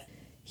about that?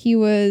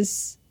 So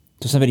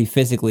somebody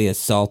physically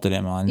assaulted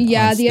him on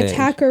Yeah, on the stage.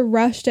 attacker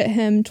rushed at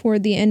him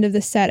toward the end of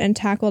the set and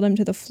tackled him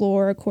to the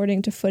floor,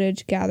 according to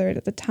footage gathered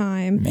at the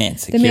time. Man,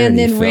 the man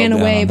then security ran fell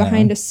down away on that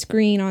behind one. a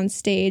screen on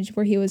stage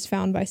where he was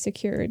found by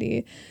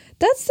security.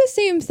 That's the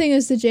same thing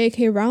as the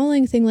J.K.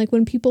 Rowling thing,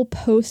 when people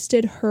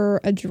posted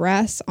her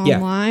address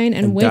online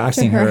and went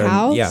to doxing her her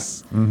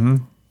house.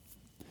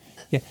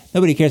 Yeah,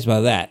 nobody cares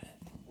about that.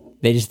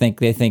 They just think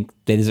they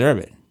deserve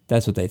it.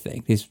 That's what they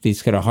think.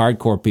 These kind of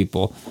hardcore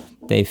people,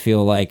 they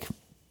feel like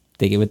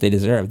they get what they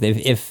deserve.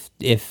 If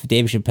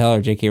Dave Chappelle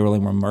or J.K.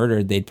 Rowling were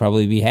murdered, they'd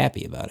probably be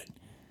happy about it.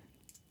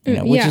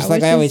 Which is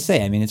I always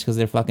say. I mean, it's because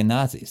they're fucking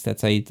Nazis.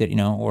 That's how you did,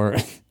 or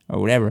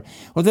whatever.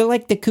 Or they're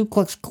like the Ku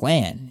Klux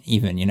Klan,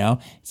 even.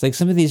 It's like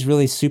some of these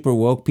really super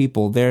woke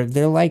people. They're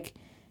really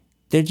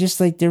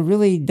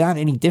not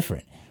any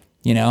different.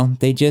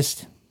 They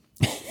just.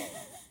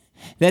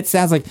 That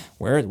sounds like,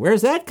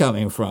 where's that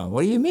coming from?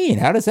 What do you mean?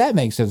 How does that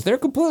make sense? They're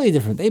completely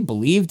different. They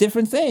believe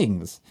different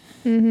things.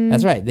 Mm-hmm.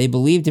 That's right. They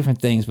believe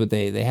different things, but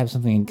they have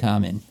something in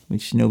common,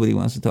 which nobody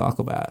wants to talk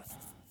about,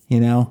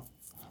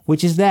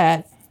 Which is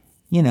that,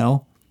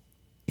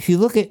 if you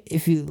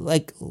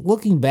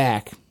looking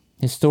back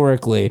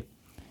historically,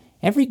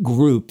 every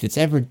group that's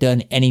ever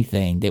done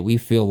anything that we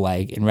feel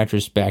like, in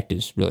retrospect,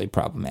 is really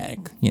problematic,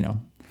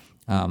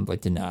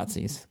 like the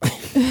Nazis.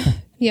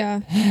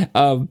 Yeah.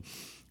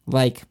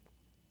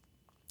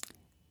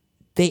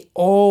 they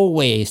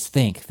always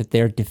think that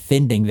they're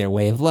defending their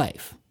way of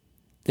life.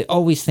 They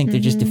always think they're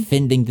just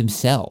defending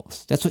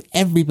themselves. That's what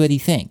everybody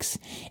thinks.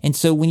 And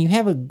so when you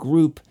have a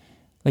group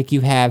like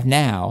you have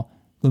now,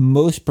 the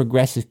most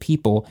progressive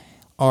people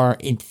are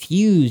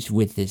infused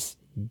with this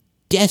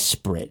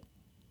desperate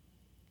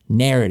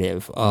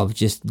narrative of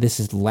just, this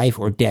is life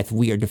or death.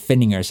 We are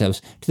defending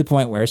ourselves, to the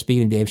point where,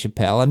 speaking of Dave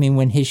Chappelle, I mean,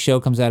 when his show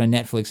comes out on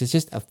Netflix, it's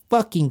just a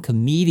fucking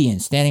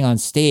comedian standing on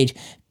stage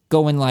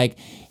going like,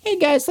 hey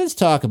guys, let's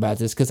talk about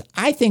this, because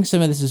I think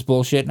some of this is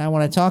bullshit and I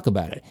want to talk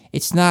about it.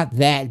 It's not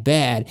that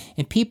bad.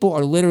 And people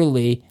are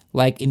literally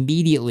like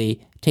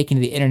immediately taking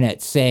to the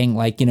internet saying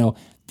like, you know,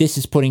 this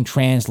is putting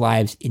trans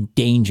lives in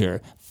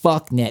danger.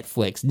 Fuck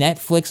Netflix.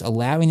 Netflix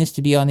allowing this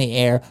to be on the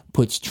air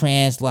puts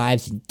trans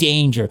lives in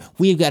danger.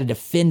 We've got to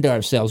defend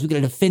ourselves. We've got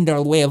to defend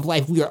our way of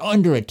life. We are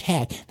under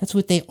attack. That's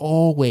what they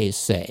always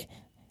say.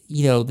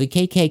 You know, the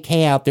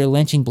KKK out there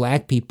lynching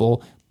black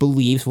people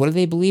believes, what do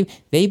they believe?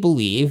 They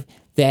believe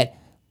that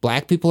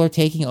black people are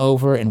taking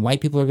over and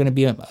white people are going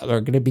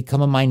to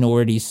become a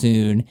minority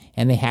soon,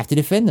 and they have to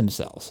defend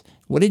themselves.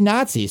 What did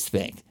Nazis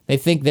think? They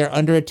think they're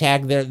under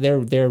attack,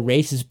 their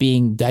race is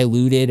being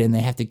diluted, and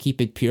they have to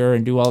keep it pure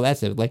and do all that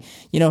stuff. Like,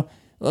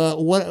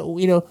 what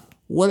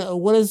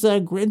does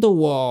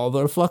Grindelwald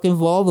or fucking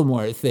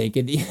Voldemort think?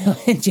 And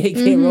in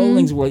J.K.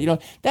 Rowling's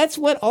world, that's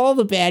what all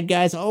the bad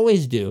guys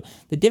always do.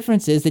 The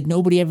difference is that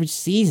nobody ever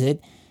sees it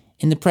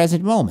in the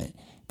present moment.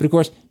 But of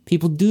course,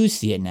 people do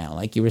see it now.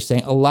 Like you were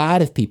saying, a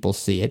lot of people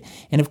see it.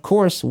 And of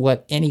course,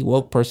 what any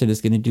woke person is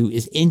going to do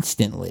is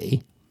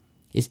instantly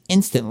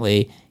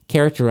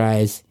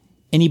characterize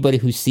anybody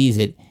who sees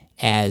it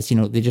as,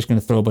 they're just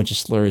going to throw a bunch of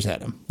slurs at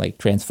them, like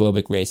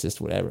transphobic,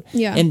 racist, whatever.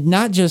 Yeah. And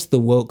not just the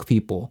woke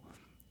people,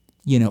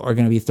 are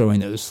going to be throwing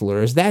those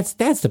slurs. That's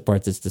the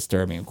part that's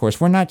disturbing. Of course,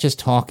 we're not just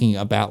talking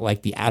about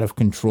like the out of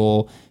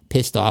control,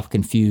 pissed off,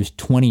 confused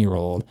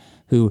 20-year-old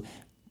who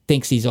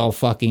thinks he's all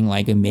fucking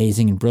like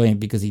amazing and brilliant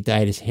because he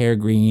dyed his hair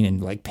green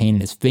and like painted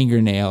his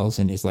fingernails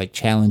and is like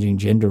challenging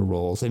gender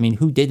roles. I mean,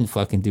 who didn't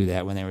fucking do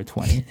that when they were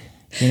 20?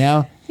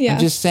 Yeah. I'm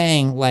just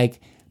saying,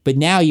 like, but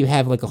now you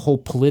have like a whole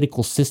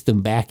political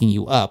system backing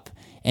you up,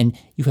 and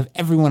you have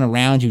everyone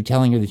around you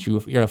telling you that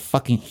you're a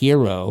fucking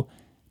hero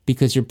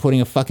because you're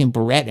putting a fucking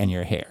beret in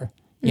your hair.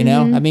 I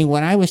mean,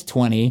 when I was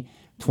 20,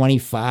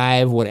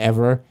 25,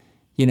 whatever,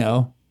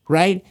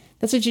 right?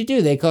 That's what you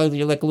do. They call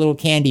you like a little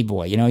candy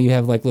boy. You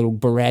have like little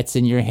barrettes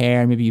in your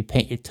hair. Maybe you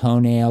paint your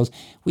toenails.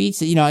 I used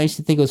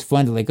to think it was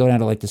fun to like go down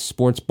to like the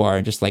sports bar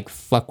and just like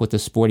fuck with the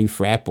sporty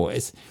frat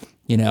boys,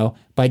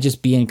 by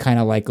just being kind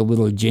of like a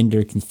little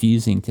gender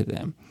confusing to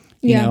them,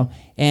 you know?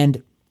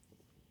 And,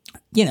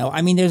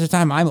 I mean, there's a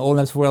time I'm old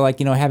enough to where like,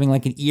 having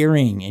like an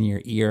earring in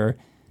your ear,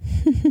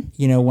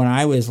 when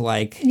I was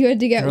like, you had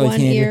to get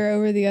one ear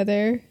over the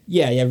other.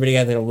 Yeah, everybody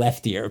got their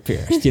left ear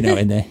pierced,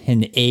 in the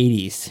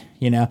 80s,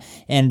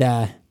 and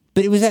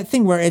but it was that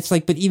thing where it's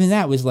like, but even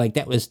that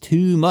was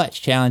too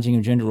much challenging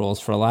of gender roles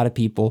for a lot of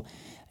people,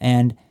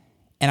 and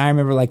I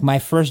remember like my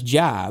first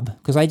job,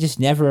 because I just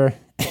never,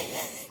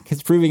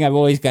 because proving I've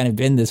always kind of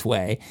been this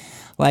way,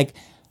 like,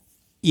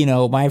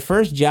 my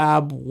first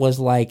job was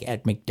like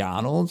at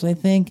McDonald's, I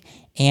think,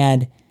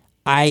 and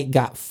I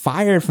got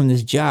fired from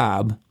this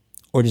job.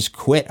 Or just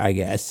quit, I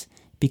guess,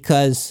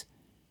 because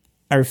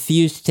I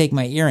refused to take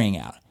my earring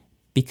out,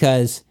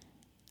 because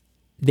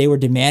they were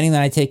demanding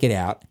that I take it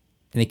out,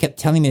 and they kept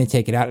telling me to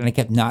take it out, and I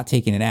kept not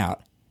taking it out.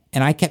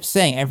 And I kept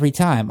saying every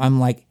time, I'm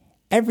like,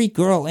 every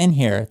girl in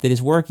here that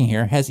is working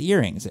here has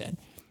earrings in.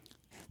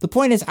 The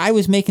point is, I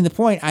was making the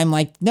point. I'm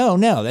like, no,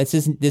 this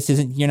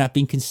isn't, you're not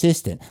being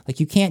consistent.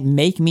 Like, you can't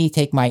make me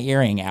take my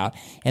earring out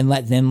and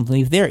let them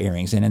leave their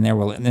earrings in. And they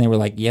were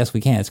like, yes, we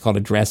can. It's called a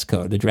dress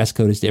code. The dress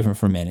code is different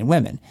for men and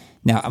women.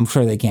 Now, I'm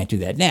sure they can't do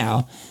that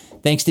now.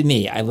 Thanks to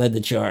me, I led the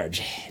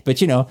charge.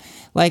 But,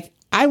 like,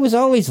 I was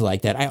always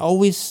like that. I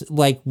always,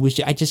 like,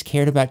 I just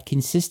cared about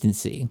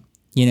consistency,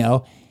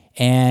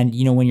 And,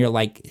 when you're,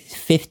 like,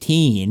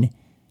 15...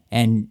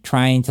 and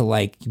trying to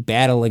like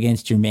battle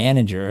against your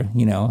manager, and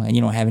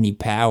you don't have any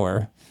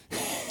power.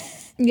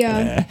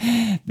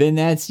 Yeah. Then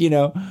that's,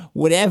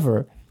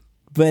 whatever.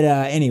 But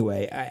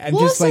anyway, I'm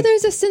well, just also like...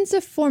 there's a sense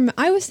of form.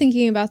 I was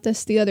thinking about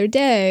this the other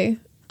day.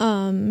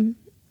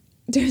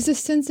 There's a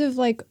sense of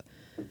like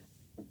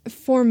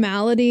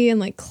formality and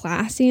like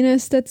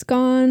classiness that's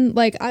gone.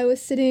 Like I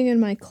was sitting in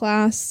my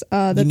class.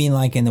 You mean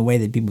like in the way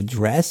that people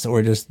dress,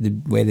 or just the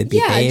way they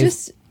behave? Yeah,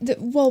 just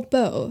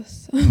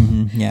both.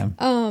 Yeah.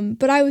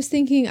 But I was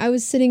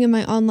sitting in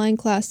my online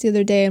class the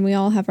other day, and we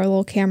all have our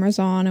little cameras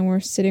on, and we're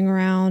sitting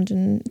around,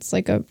 and it's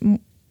like a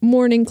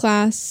morning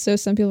class, so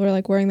some people are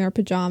like wearing their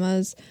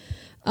pajamas.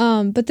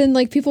 But then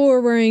like people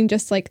were wearing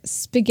just like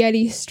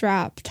spaghetti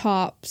strap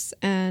tops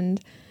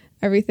and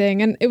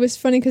everything, and it was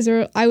funny because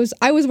I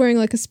was wearing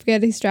like a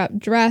spaghetti strap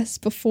dress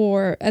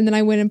before, and then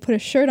I went and put a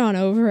shirt on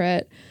over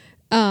it,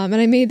 and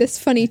I made this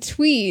funny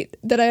tweet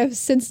that I have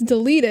since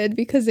deleted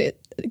because it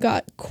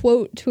got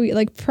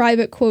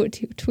private quote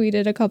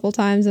tweeted a couple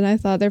times, and I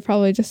thought they're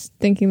probably just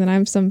thinking that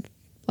I'm some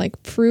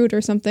like prude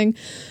or something.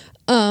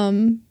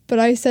 But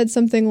I said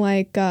something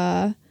like,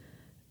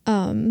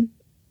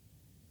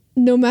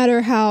 no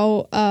matter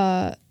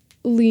how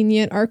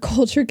lenient our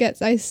culture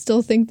gets, I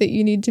still think that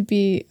you need to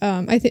be.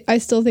 I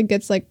still think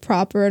it's like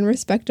proper and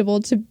respectable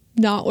to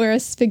not wear a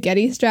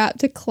spaghetti strap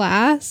to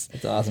class.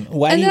 That's awesome.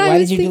 Why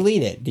did you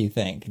delete it? Do you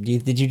think?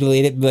 Did you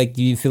delete it? Like,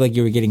 do you feel like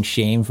you were getting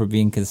shamed for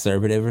being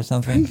conservative or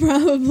something?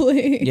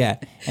 Probably. Yeah,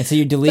 and so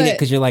you delete it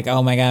because you're like,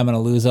 oh my god, I'm gonna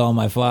lose all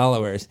my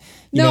followers.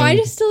 I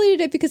just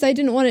deleted it because I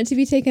didn't want it to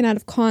be taken out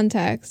of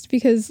context.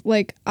 Because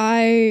like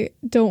I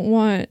don't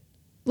want.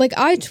 Like,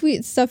 I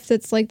tweet stuff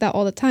that's like that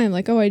all the time.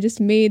 Like, oh, I just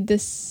made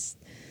this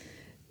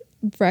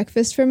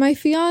breakfast for my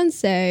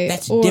fiance.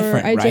 That's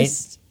different,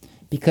 right?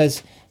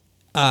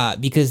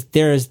 Because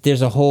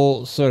there's a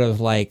whole sort of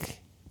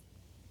like,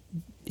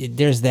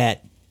 there's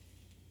that,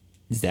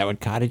 is that what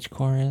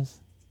cottagecore is?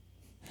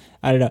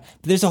 I don't know.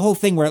 But there's a whole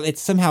thing where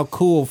it's somehow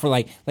cool for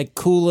like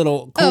cool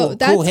little,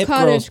 cool hip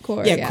girls.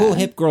 Yeah, cool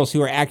hip girls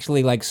who are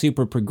actually like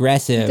super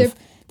progressive.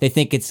 They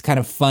think it's kind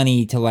of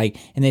funny to like,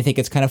 and they think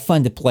it's kind of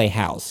fun to play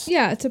house.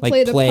 Yeah, to like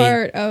play the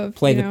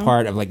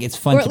part of like, it's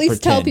fun to or at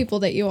least pretend. tell people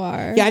that you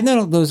are. Yeah, I've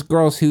known those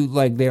girls who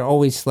like, they're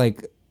always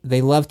like,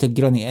 they love to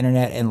get on the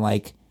internet and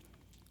like,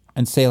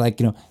 and say like,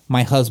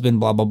 my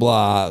husband, blah, blah,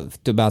 blah,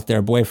 about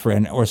their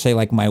boyfriend, or say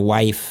like my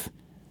wife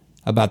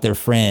about their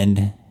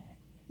friend,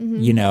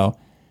 or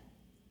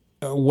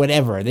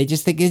whatever. They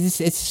just think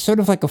it's sort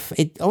of like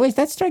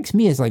that strikes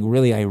me as like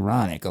really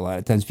ironic a lot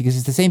of times, because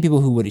it's the same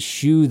people who would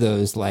eschew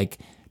those like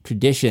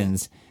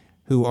traditions,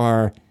 who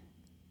are,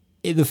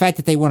 the fact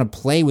that they want to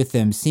play with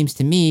them seems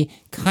to me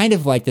kind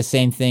of like the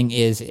same thing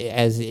as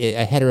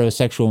a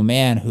heterosexual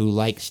man who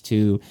likes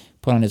to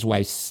put on his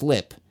wife's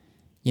slip.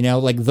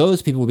 Like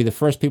those people would be the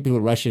first people who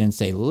would rush in and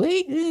say,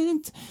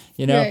 latent,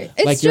 Right.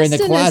 Like you're in the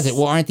closet.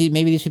 Well, aren't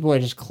maybe these people are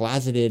just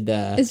closeted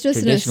it's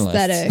just an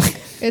aesthetic.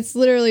 It's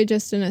literally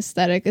just an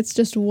aesthetic. It's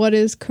just what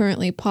is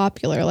currently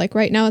popular. Like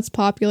right now it's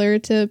popular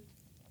to,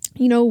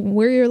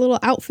 wear your little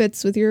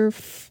outfits with your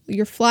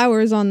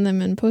flowers on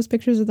them and post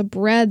pictures of the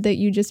bread that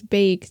you just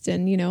baked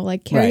and,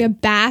 like carry a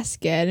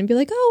basket and be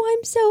like,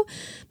 oh,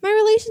 my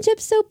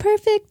relationship's so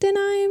perfect and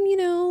I'm,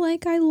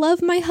 like I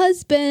love my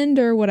husband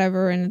or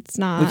whatever. And it's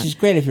not. Which is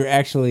great if you're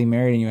actually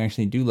married and you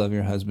actually do love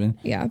your husband.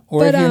 Yeah.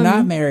 Or if you're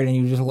not married and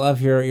you just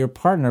love your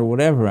partner,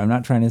 whatever. I'm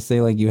not trying to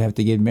say like you have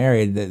to get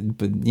married,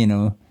 but,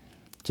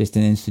 just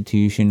an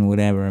institution,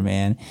 whatever,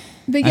 man.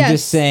 But I'm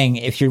just saying,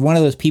 if you're one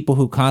of those people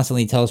who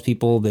constantly tells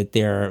people that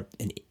they're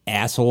an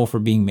asshole for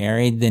being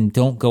married, then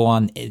don't go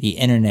on the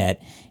internet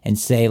and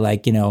say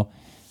like,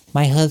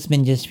 my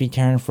husband just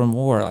returned from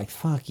war. Like,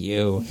 fuck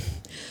you.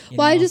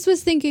 I just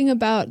was thinking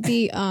about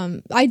the.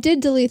 I did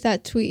delete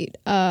that tweet.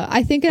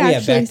 I think it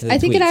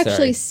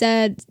actually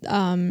said.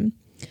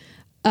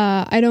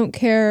 I don't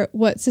care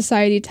what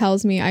society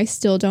tells me. I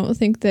still don't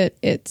think that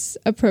it's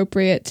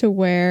appropriate to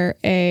wear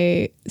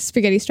a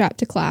spaghetti strap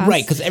to class.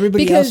 Right, because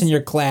everybody else in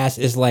your class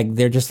is like,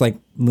 they're just like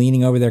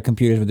leaning over their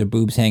computers with their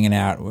boobs hanging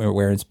out, or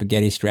wearing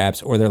spaghetti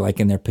straps, or they're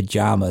like in their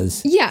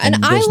pajamas. Yeah, and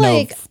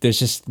there's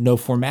just no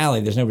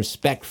formality. There's no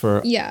respect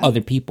for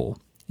other people.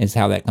 Is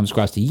how that comes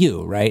across to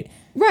you, right?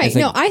 Right.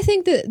 Like, no, I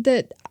think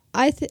that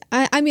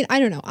I mean, I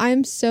don't know.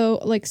 I'm so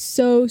like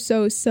so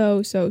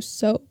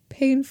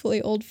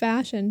painfully old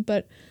fashioned,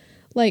 but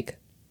like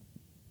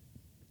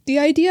the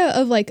idea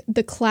of like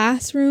the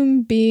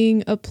classroom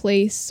being a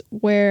place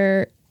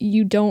where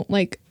you don't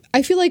like,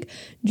 I feel like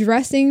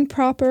dressing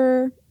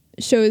proper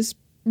shows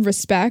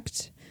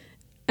respect,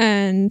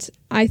 and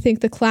I think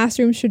the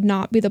classroom should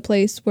not be the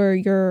place where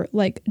you're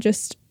like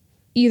just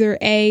either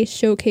A,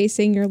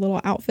 showcasing your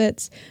little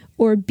outfits,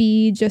 or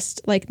B,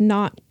 just like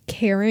not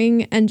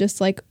caring and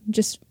just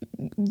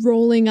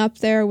rolling up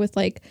there with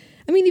like,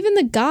 I mean, even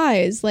the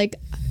guys, like,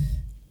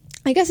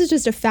 I guess it's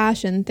just a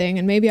fashion thing,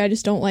 and maybe I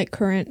just don't like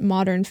current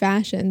modern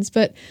fashions,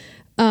 but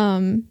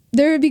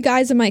there would be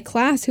guys in my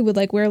class who would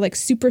like wear like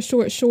super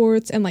short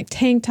shorts and like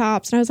tank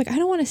tops, and I was like, I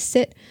don't want to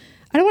sit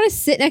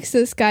next to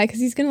this guy because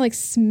he's gonna like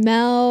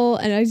smell,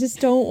 and I just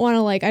don't want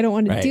to like, I don't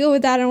want to deal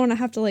with that. I don't want to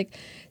have to like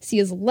see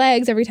his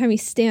legs every time he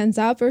stands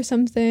up or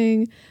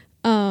something.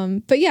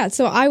 But yeah,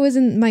 so I was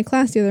in my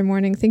class the other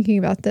morning thinking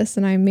about this,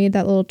 and I made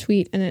that little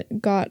tweet, and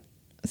it got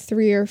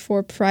 3 or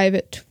 4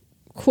 private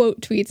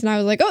quote tweets, and I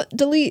was like, oh,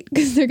 delete,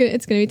 because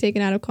it's gonna be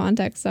taken out of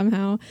context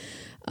somehow.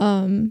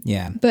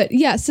 But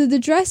yeah, so the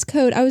dress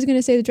code, I was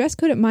gonna say the dress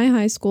code at my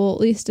high school, at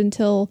least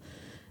until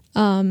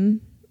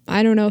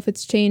I don't know if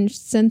it's changed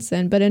since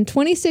then, but in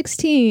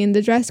 2016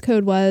 the dress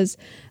code was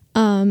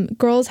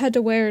girls had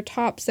to wear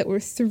tops that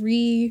were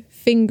 3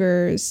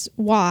 fingers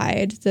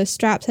wide. The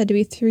straps had to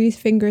be 3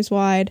 fingers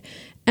wide,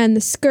 and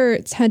the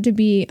skirts had to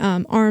be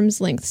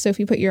arm's length. So if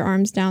you put your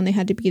arms down, they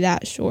had to be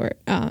that short.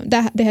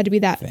 They had to be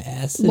that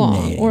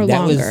long or that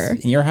longer.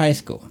 Was in your high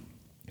school?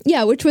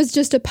 Yeah, which was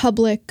just a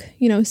public,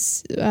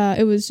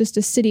 it was just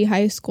a city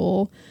high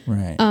school.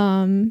 Right.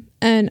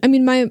 And I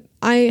mean,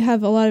 I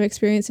have a lot of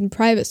experience in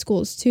private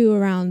schools too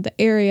around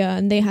the area,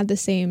 and they had the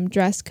same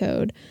dress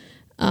code.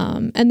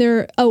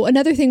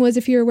 Another thing was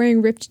if you were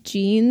wearing ripped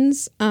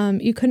jeans,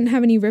 you couldn't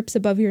have any rips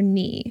above your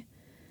knee.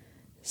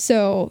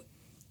 So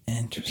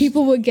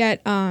people would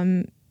get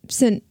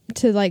sent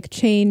to like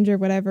change or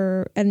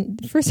whatever. And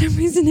for some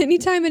reason,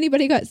 anytime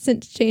anybody got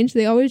sent to change,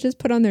 they always just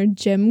put on their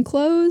gym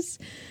clothes,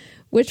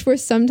 which were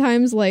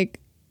sometimes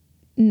like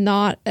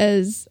not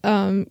as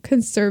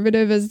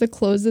conservative as the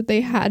clothes that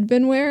they had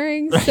been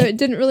wearing. Right. So it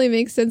didn't really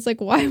make sense.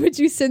 Like, why would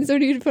you send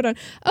somebody to put on,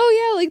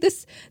 oh yeah, like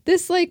this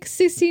like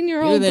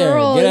 16-year-old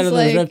girl get out is of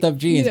like, those ripped up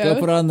jeans, go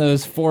put on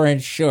those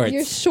 4-inch shorts.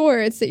 Your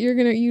shorts that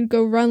you'd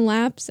go run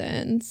laps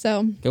in.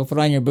 So go put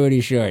on your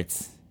booty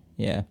shorts.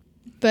 Yeah.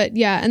 But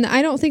yeah, and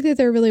I don't think that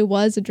there really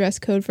was a dress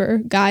code for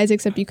guys,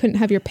 except you couldn't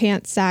have your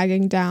pants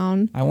sagging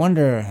down. I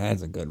wonder,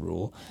 that's a good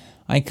rule.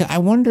 I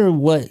wonder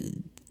what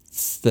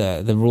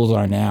the rules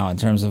are now in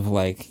terms of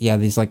like,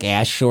 these like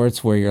ass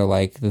shorts where you're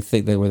like the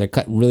thing where they're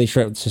cut really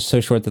short, so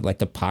short that like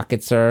the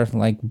pockets are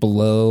like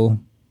below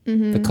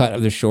the cut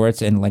of the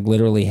shorts and like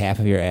literally half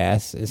of your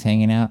ass is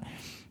hanging out.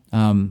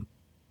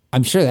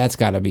 I'm sure that's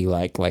got to be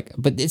like,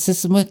 but it's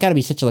just got to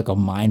be such like a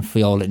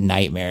minefield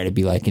nightmare to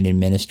be like an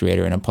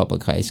administrator in a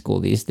public high school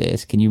these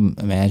days. Can you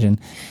imagine?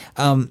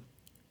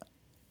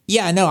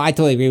 Yeah, no, I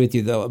totally agree with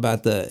you though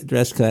about the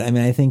dress code. I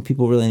mean, I think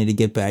people really need to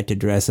get back to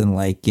dressing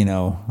like, Cary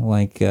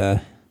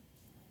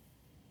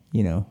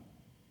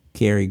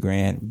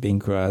Grant, Bing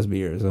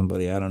Crosby or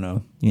somebody. I don't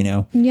know,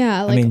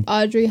 Yeah, like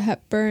Audrey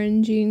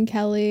Hepburn, Gene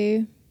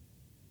Kelly.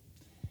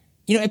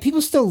 And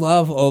people still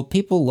love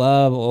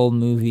old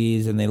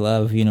movies, and they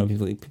love,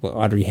 people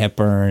Audrey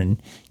Hepburn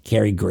and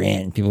Cary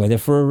Grant and people like that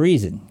for a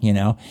reason,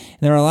 And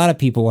there are a lot of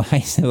people,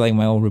 I said, like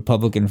my old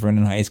Republican friend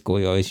in high school,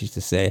 he always used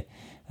to say,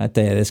 I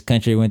tell you, this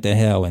country went to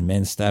hell when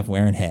men stopped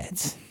wearing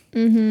hats.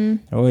 Mm-hmm.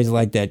 I always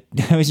liked that.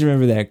 I always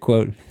remember that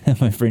quote of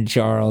my friend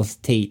Charles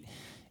Tate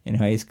in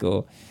high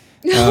school.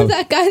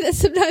 That guy that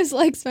sometimes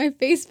likes my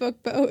Facebook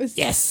posts.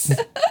 Yes.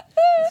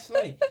 That's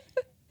funny.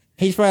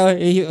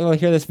 He'll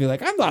hear this and be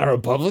like, I'm not a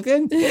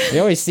Republican. They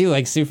always seem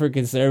like super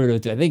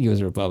conservative. I think he was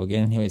a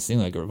Republican. He always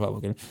seemed like a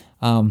Republican.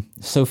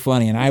 So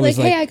funny. And I was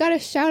like, hey, I got a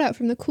shout out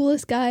from the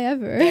coolest guy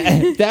ever.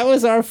 That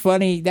was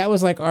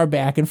like our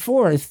back and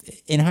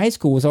forth in high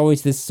school was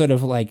always this sort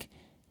of like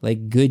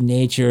good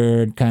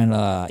natured kind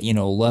of,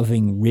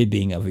 loving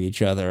ribbing of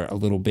each other a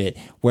little bit,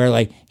 where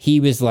like he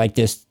was like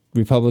this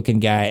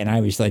Republican guy and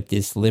I was like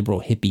this liberal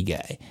hippie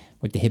guy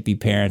with the hippie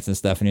parents and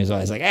stuff, and he was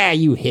always like,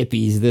 you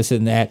hippies, this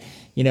and that,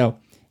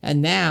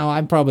 and now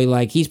I'm probably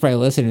like, he's probably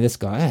listening to this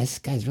going, this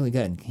guy's really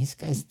good.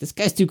 This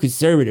guy's too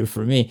conservative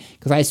for me,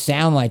 because I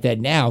sound like that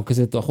now,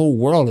 because the whole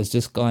world has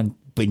just gone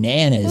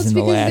bananas in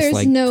the last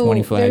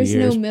 25 years.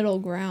 There's no middle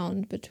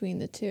ground between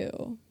the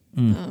two.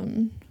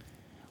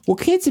 Well,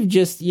 kids have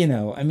just,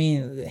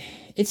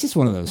 it's just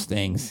one of those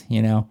things,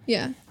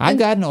 Yeah. I've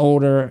gotten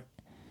older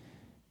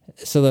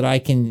so that I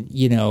can,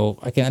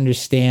 I can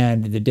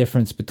understand the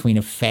difference between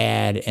a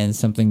fad and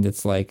something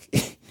that's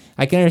like,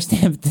 I can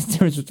understand the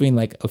difference between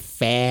like a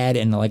fad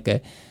and like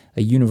a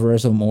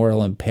universal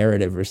moral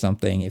imperative or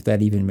something, if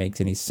that even makes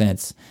any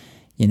sense.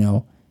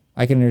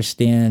 I can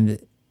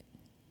understand,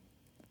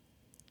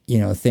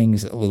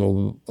 things a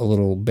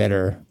little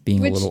better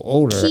being a little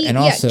older.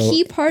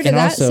 Key part of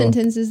that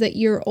sentence is that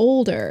you're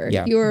older.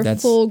 Yeah, you're a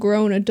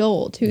full-grown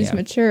adult who's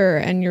mature,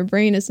 and your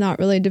brain is not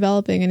really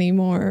developing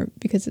anymore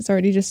because it's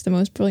already just the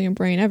most brilliant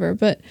brain ever.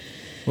 But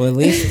well, at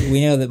least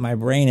we know that my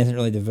brain isn't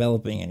really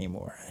developing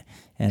anymore.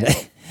 And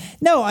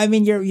no, I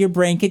mean your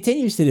brain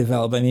continues to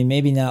develop. I mean,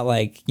 maybe not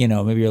like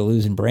maybe you're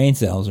losing brain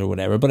cells or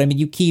whatever, but I mean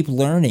you keep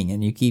learning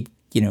and you keep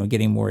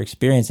getting more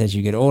experience as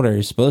you get older.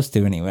 You're supposed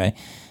to anyway.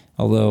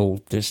 Although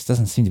this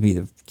doesn't seem to be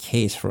the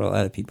case for a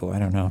lot of people. I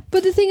don't know.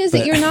 But the thing is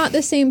that you're not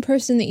the same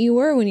person that you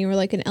were when you were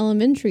like in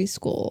elementary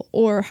school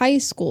or high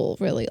school,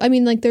 really. I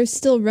mean, like there's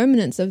still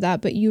remnants of that,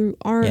 but you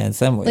aren't. Yeah, in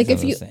some ways. Like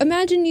if you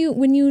imagine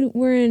when you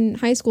were in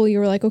high school, you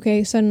were like,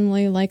 okay,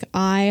 suddenly like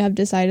I have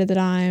decided that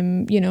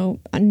I'm,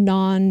 a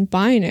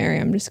non-binary.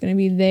 I'm just going to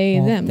be they,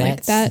 them.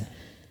 Like that.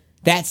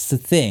 That's the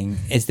thing,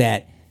 is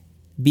that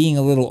being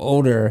a little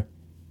older,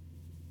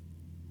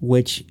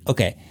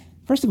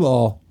 first of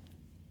all,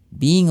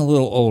 being a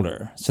little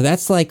older. So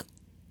that's like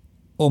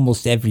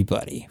almost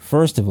everybody.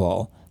 First of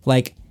all,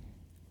 like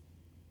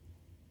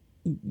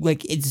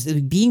it's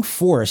being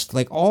forced,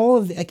 like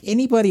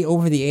anybody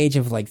over the age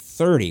of like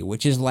 30,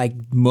 which is like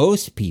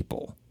most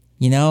people,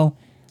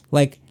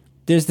 like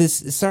there's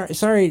this,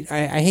 sorry,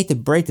 I hate to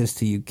break this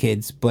to you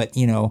kids, but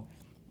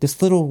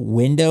this little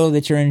window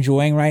that you're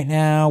enjoying right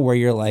now where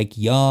you're like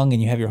young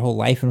and you have your whole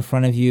life in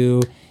front of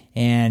you.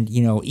 And,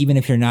 even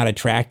if you're not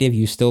attractive,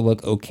 you still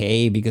look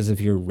okay because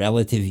of your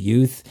relative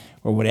youth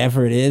or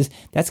whatever it is.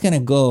 That's going to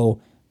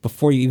go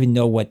before you even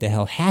know what the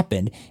hell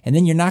happened. And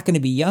then you're not going to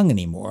be young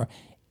anymore.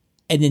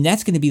 And then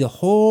that's going to be the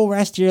whole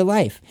rest of your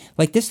life.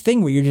 Like this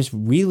thing where you're just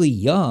really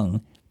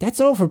young, that's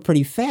over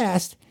pretty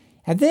fast.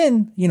 And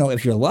then,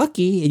 if you're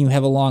lucky and you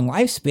have a long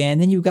lifespan,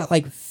 then you've got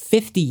like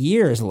 50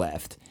 years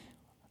left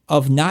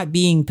of not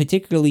being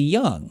particularly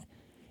young.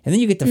 And then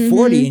you get to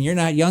 40 and you're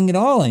not young at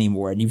all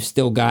anymore. And you've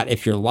still got,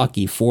 if you're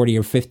lucky, 40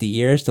 or 50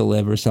 years to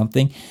live or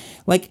something.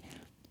 Like,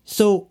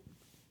 so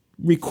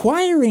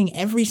requiring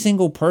every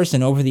single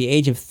person over the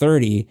age of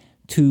 30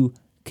 to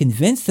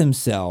convince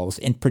themselves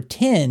and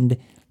pretend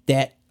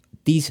that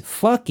these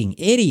fucking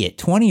idiot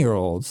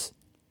 20-year-olds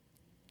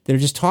that are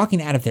just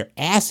talking out of their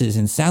asses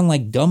and sound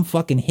like dumb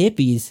fucking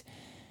hippies,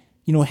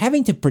 you know,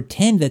 having to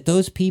pretend that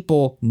those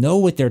people know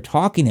what they're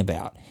talking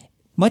about,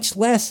 much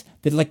less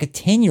that like a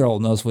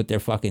 10-year-old knows what they're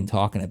fucking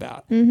talking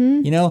about.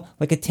 You know,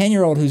 like a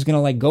 10-year-old who's going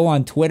to like go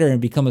on Twitter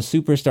and become a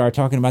superstar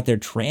talking about their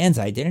trans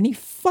identity.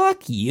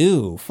 Fuck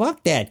you.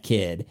 Fuck that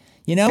kid.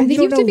 You know, I think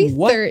you you don't have to know be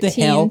what the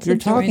 13 hell to you're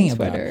join talking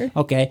about. Twitter.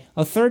 Okay,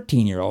 a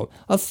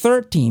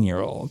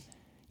 13-year-old.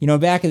 You know,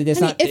 back in the day,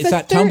 I mean, if it's a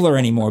not Tumblr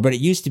anymore, but it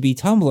used to be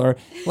Tumblr.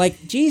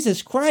 Like,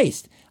 Jesus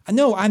Christ.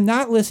 No, I'm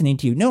not listening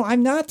to you. No,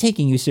 I'm not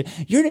taking you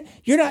seriously.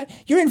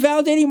 You're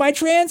invalidating my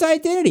trans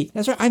identity.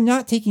 That's right. I'm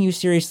not taking you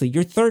seriously.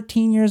 You're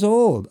 13 years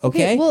old,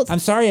 okay? well, I'm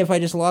sorry if I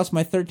just lost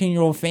my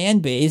 13-year-old fan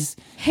base.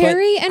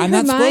 Harry but and I'm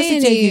Hermione. not supposed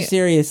to take you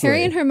seriously.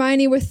 Harry and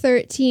Hermione were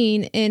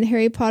 13 in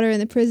Harry Potter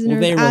and the Prisoner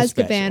Well, they of were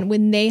Azkaban special.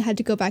 when they had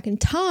to go back in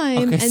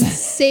time Okay, and so-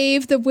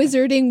 save the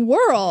wizarding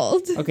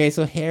world. Okay,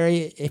 so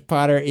Harry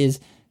Potter is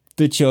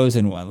the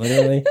chosen one,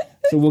 literally.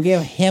 So we'll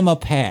give him a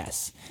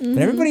pass. But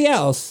everybody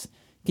else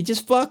can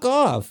just fuck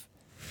off.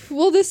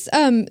 Well, this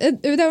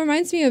that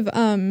reminds me of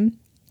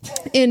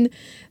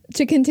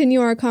to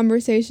continue our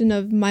conversation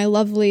of my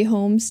lovely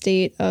home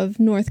state of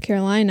North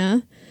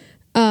Carolina.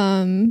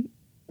 North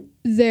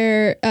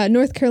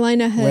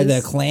Carolina has Where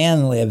the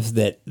clan lives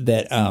that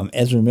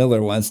Ezra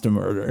Miller wants to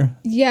murder.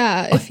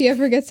 yeah. If he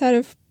ever gets out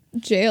of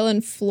jail in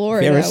If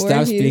Florida, he ever where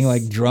stops he's- being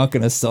like drunk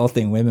and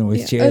assaulting women with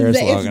Yeah. chairs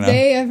If long enough.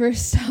 they ever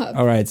stop.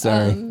 All right,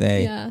 sorry.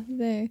 They. Yeah,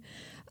 they.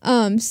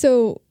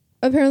 So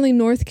apparently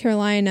North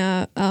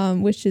Carolina,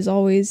 which is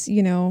always,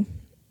 you know,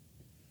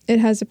 it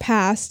has a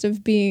past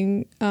of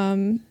being,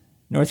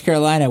 North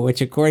Carolina, which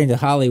according to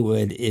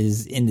Hollywood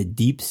is in the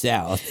deep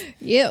south.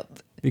 yep.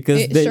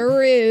 Because It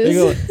sure is. They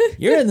go,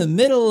 you're in the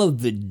middle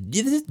of the.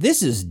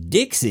 This is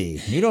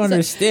Dixie. You don't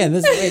understand.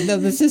 This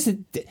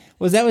isn't. What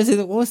was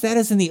that?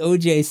 As in the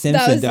O.J.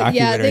 Simpson documentary.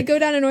 Yeah, they go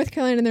down to North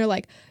Carolina and they're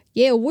like,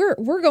 yeah,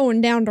 we're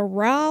going down to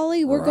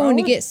Raleigh. We're going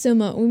to get some.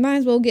 We might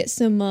as well get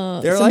some.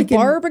 They're some like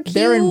barbecue.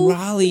 They're in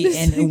Raleigh,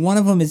 and one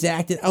of them is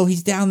acting. Oh,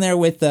 he's down there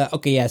with.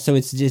 Okay, yeah. So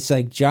it's just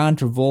like John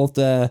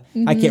Travolta.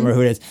 I can't remember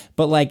who it is,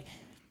 but like,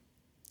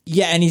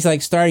 yeah, and he's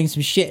like starting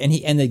some shit,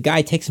 and the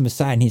guy takes him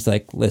aside, and he's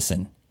like,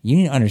 "Listen, you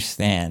need to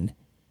understand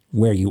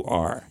where you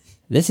are.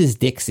 This is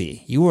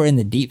Dixie. You are in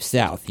the deep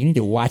south. You need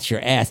to watch your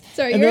ass."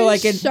 Sorry, and you're they're in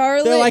like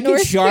Charlotte, they're like North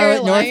in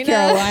Charlotte, North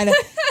Carolina. Carolina.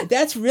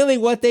 That's really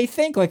what they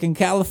think. Like in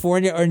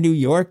California or New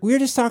York. We were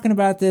just talking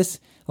about this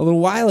a little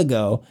while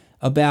ago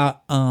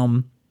about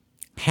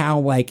how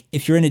like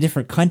if you're in a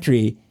different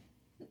country,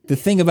 the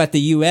thing about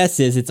the U.S.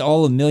 is it's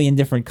all a million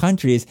different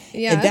countries.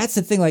 Yeah. And that's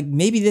the thing. Like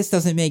maybe this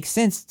doesn't make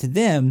sense to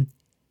them.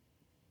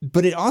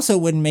 But it also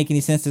wouldn't make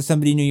any sense to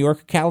somebody in New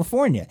York or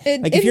California.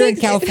 Like if you're in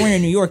California or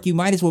New York, you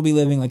might as well be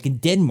living like in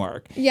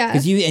Denmark. Yeah.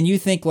 Because you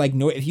think like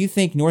if you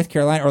think North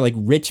Carolina or like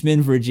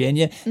Richmond,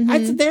 Virginia,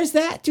 there's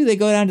that too. They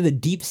go down to the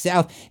deep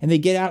south and they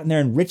get out and they're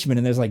in Richmond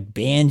and there's like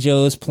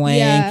banjos playing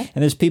Yeah.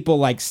 and there's people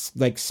like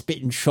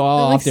spitting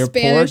chaw like off their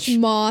Spanish porch.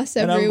 moss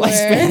And I'm everywhere. like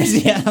Spanish,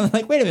 yeah. I'm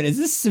like, wait a minute, is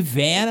this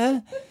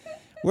Savannah?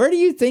 Where do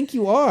you think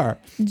you are?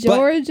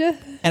 Georgia.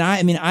 And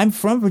I mean, I'm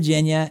from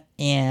Virginia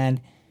and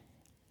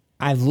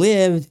I've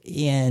lived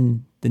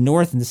in the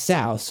North and the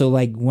South. So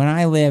like when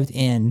I lived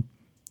in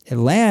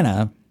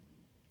Atlanta,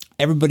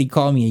 everybody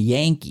called me a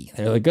Yankee.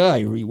 They're like, oh,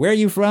 where are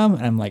you from?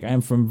 And I'm like,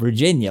 I'm from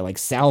Virginia, like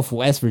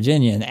Southwest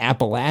Virginia and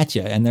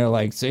Appalachia. And they're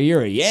like, so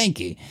you're a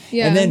Yankee.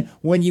 Yeah. And then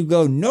when you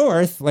go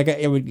north, like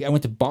I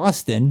went to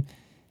Boston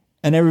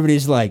and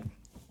everybody's like,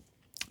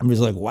 I'm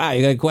just like, wow,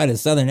 you got quite a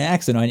Southern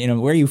accent on you. Know,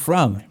 where are you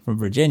from? From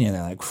Virginia. And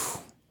they're like,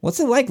 what's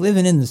it like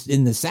living in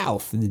the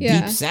South, in the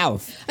deep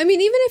South? I mean,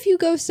 even if you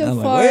go so I'm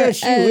like, far well, as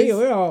shoot,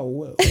 we're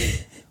all,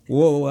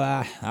 well,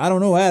 I don't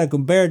know how to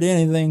compare it to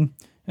anything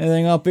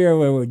up here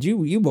where what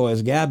you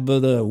boys got,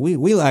 but we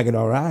like it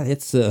all right.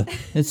 It's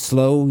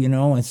slow, you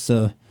know. It's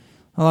I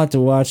like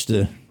to watch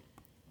the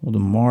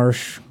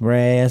marsh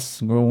grass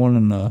growing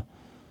and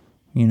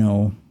you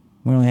know,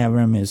 we don't have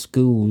very many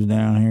schools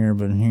down here,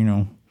 but you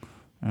know.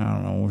 I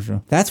don't know.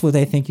 So that's what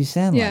they think you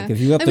sound like.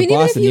 If you go up to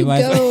Boston, you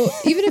might.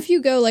 Even if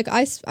you go, like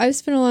I've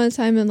spent a lot of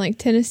time in like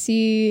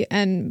Tennessee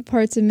and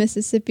parts of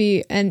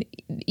Mississippi, and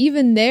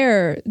even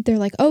there, they're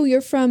like, "Oh, you're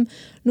from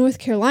North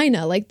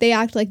Carolina." Like they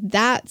act like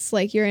that's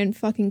like you're in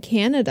fucking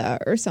Canada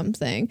or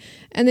something.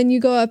 And then you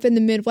go up in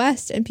the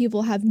Midwest, and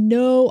people have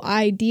no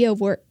idea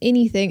where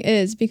anything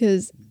is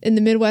because in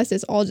the Midwest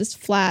it's all just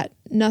flat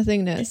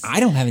nothingness. I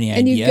don't have any and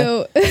idea. you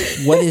go,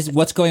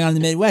 what's going on in the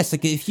Midwest.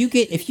 Like if you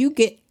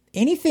get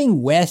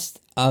anything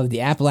west of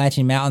the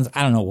Appalachian Mountains,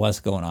 I don't know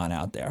what's going on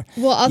out there.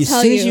 Well, I'll tell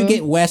as soon you, as you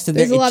get west of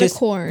there, there's a it's lot of just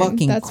corn.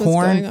 fucking That's what's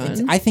corn. going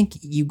on. I think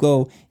you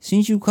go as soon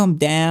as you come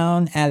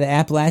down out of the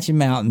Appalachian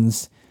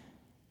Mountains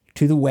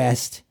to the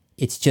west,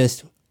 it's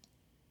just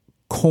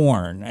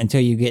corn until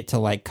you get to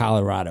like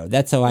Colorado.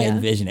 That's how I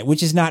envision it,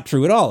 which is not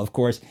true at all, of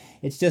course.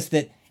 It's just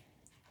that,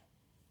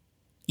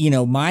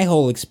 my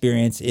whole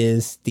experience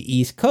is the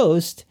East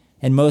Coast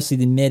and mostly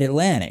the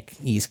Mid-Atlantic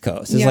East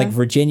Coast. It's like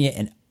Virginia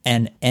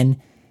and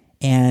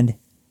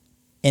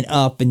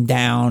up and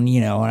down,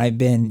 and I've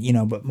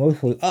been, but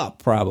mostly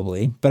up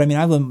probably. But I mean,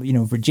 I've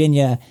been,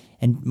 Virginia,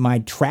 and my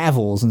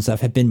travels and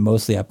stuff have been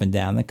mostly up and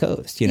down the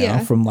coast,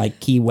 from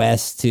like Key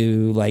West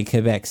to like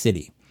Quebec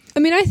City. I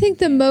mean, I think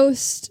the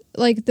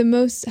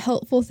most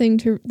helpful thing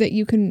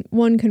that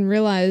one can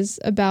realize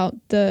about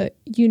the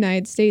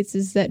United States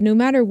is that no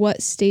matter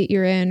what state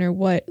you're in or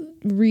what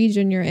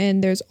region you're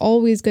in, there's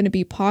always going to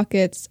be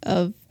pockets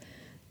of,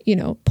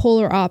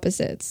 polar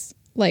opposites.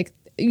 Like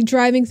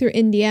driving through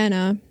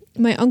Indiana,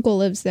 my uncle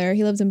lives there.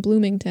 He lives in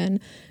Bloomington.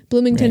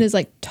 Bloomington is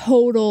like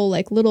total,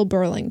 like little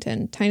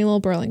Burlington, tiny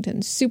little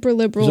Burlington, super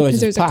liberal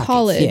because there's a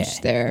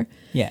college there.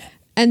 Yeah.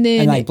 And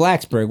then like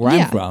Blacksburg, where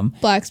I'm from,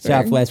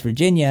 Southwest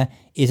Virginia,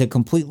 is a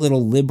complete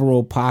little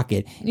liberal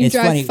pocket. You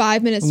drive funny,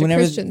 5 minutes to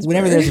Christiansburg.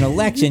 Whenever there's an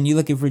election, you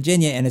look at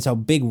Virginia, and it's a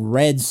big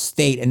red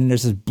state, and then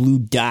there's this blue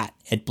dot.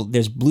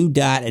 There's blue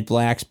dot at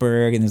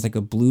Blacksburg, and there's like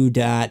a blue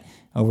dot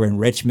over in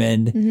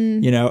Richmond,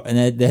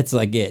 and that's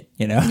like it,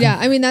 Yeah,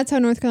 I mean, that's how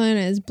North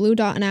Carolina is. Blue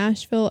dot in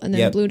Asheville, and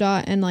then blue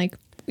dot, and like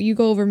you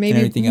go over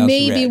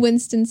maybe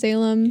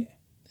Winston-Salem,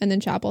 and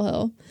then Chapel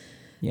Hill.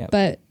 Yeah.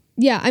 But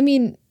yeah, I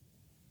mean,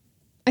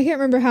 I can't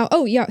remember how.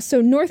 Oh yeah, so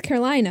North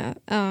Carolina,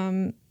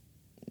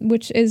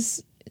 which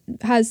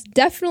has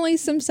definitely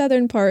some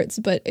southern parts,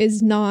 but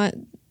is not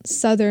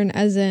southern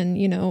as in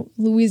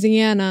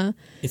Louisiana.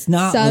 It's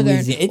not southern,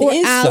 Louisiana. It or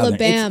is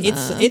Alabama.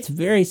 Southern. It's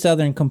very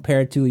southern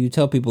compared to, you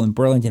tell people in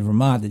Burlington,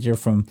 Vermont, that you're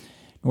from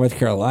North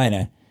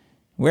Carolina.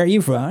 Where are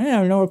you from?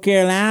 North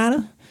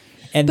Carolina.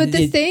 And but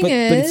the thing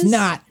is, but it's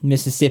not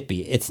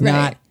Mississippi. It's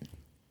not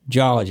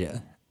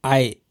Georgia.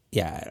 I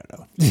don't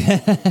know.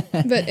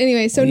 But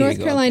anyway, so North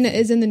Carolina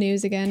is in the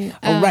news again.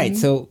 Right.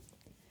 So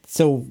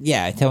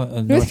yeah,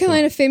 North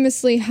Carolina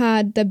famously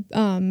had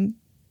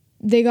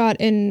they got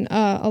in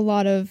a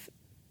lot of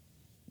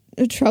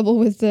trouble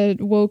with the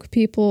woke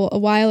people a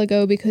while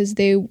ago because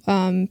they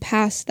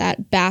passed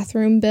that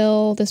bathroom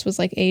bill. This was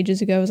like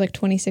ages ago. It was like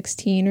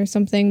 2016 or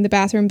something. The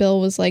bathroom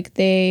bill was like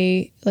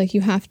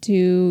you have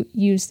to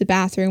use the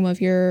bathroom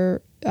of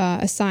your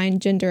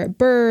assigned gender at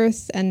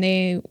birth, and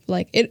they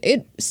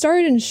it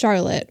started in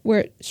Charlotte,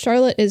 where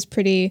Charlotte is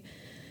pretty,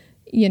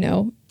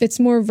 it's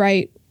more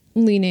right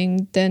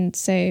leaning than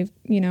say,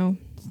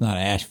 it's not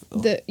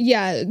Asheville.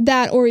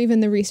 That or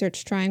even the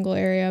Research Triangle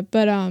area.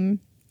 But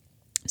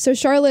so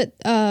Charlotte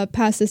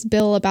passed this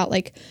bill about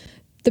like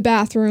the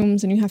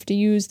bathrooms, and you have to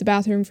use the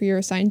bathroom for your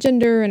assigned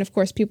gender, and of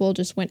course people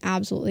just went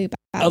absolutely batshit.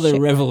 Other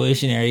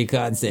revolutionary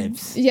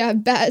concepts. Yeah,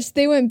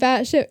 they went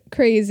batshit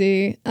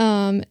crazy.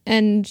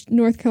 And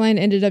North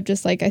Carolina ended up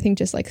just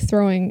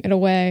throwing it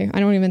away.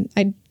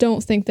 I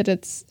don't think that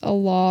it's a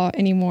law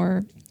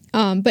anymore.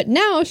 But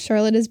now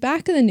Charlotte is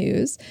back in the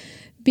news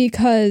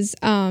because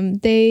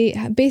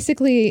they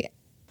basically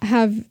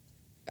have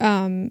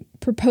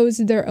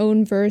proposed their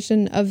own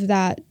version of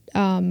that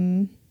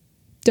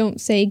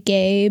Don't Say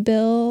Gay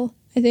bill.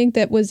 I think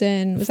that was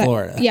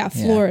Florida.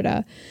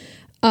 Florida.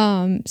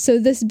 So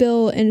this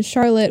bill in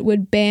Charlotte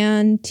would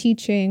ban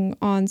teaching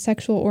on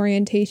sexual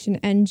orientation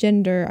and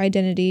gender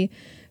identity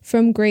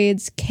from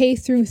grades K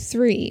through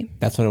 3.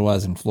 That's what it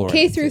was in Florida.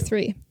 K through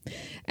 3.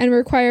 And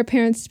require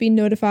parents to be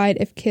notified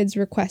if kids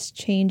request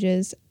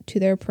changes to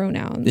their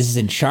pronouns. This is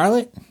in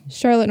Charlotte?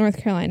 Charlotte, North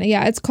Carolina.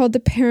 Yeah, it's called the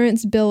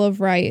Parents' Bill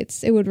of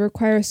Rights. It would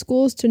require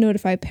schools to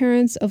notify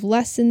parents of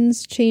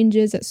lessons,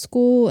 changes at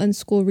school, and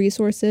school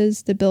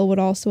resources. The bill would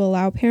also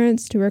allow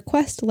parents to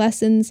request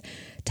lessons,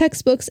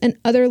 textbooks, and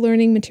other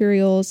learning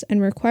materials, and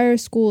require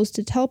schools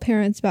to tell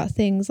parents about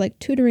things like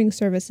tutoring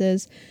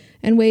services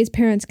and ways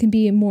parents can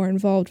be more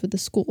involved with the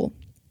school.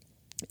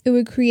 It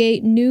would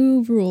create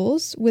new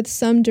rules, with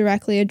some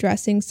directly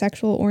addressing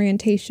sexual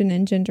orientation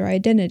and gender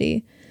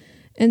identity.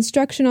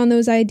 Instruction on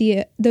those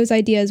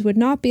ideas would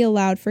not be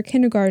allowed for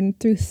kindergarten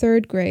through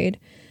 3rd grade,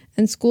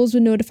 and schools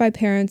would notify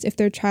parents if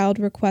their child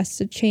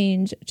requests a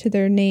change to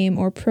their name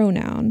or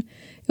pronoun.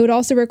 It would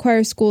also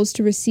require schools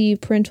to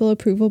receive parental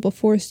approval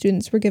before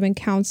students were given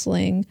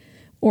counseling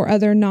or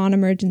other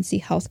non-emergency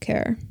health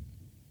care.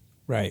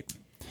 Right.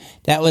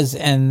 That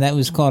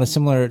was called a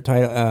similar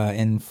title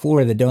in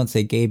Florida. The Don't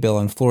Say Gay bill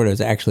in Florida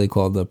is actually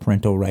called the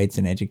Parental Rights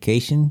and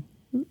Education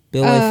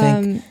bill,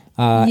 I think.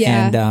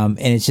 And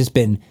it's just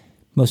been,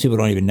 most people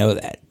don't even know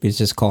that. It's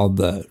just called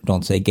the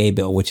Don't Say Gay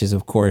bill, which is,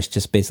 of course,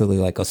 just basically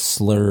like a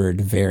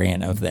slurred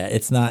variant of that.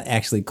 It's not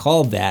actually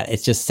called that.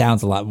 It just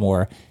sounds a lot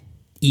more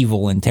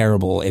evil and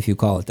terrible if you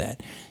call it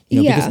that.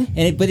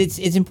 But it's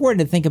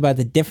important to think about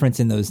the difference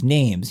in those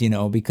names,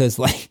 because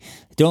like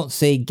Don't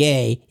Say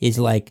Gay is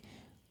like,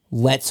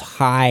 let's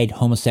hide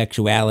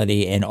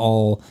homosexuality and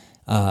all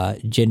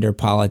gender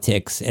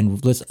politics,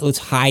 and let's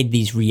hide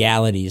these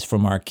realities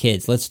from our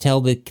kids. Let's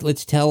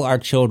tell our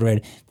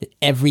children that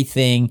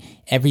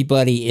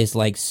everybody is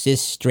like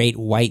cis straight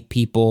white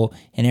people,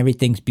 and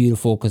everything's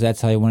beautiful because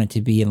that's how I want it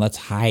to be. And let's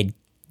hide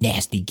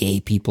nasty gay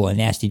people and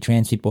nasty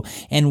trans people.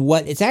 And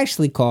what it's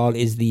actually called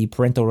is the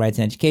Parental Rights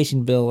and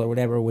Education Bill or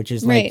whatever, which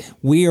is like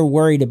we are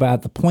worried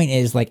about. The point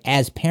is, like,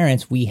 as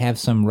parents, we have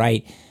some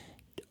right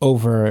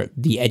over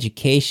the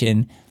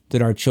education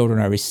that our children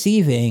are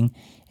receiving.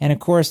 And of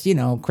course, you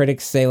know,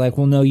 critics say like,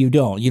 well, no, you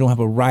don't. You don't have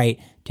a right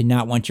to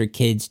not want your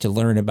kids to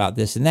learn about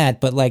this and that.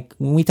 But like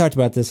when we talked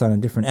about this on a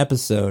different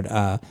episode,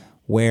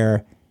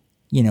 where,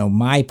 you know,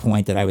 my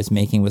point that I was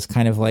making was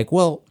kind of like,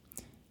 well,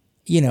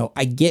 you know,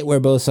 I get where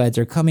both sides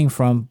are coming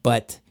from,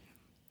 but,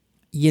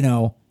 you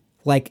know,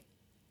 like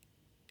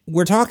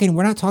we're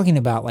not talking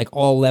about like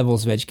all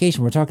levels of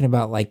education. We're talking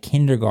about like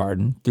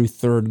kindergarten through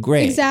third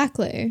grade.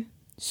 Exactly.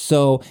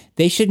 So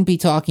they shouldn't be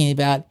talking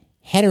about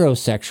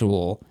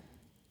heterosexual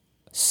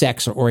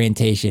sex or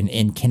orientation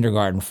in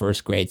kindergarten,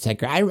 first grade,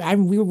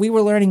 second. We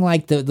were learning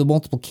like the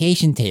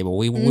multiplication table.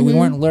 We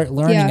weren't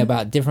learning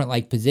about different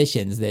like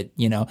positions that,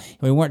 you know,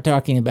 we weren't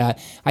talking about.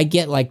 I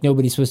get like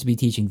nobody's supposed to be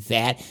teaching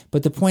that,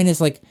 but the point is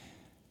like,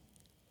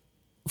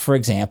 for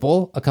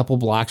example, a couple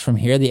blocks from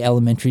here, the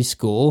elementary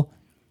school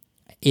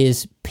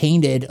is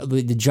painted.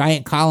 The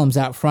giant columns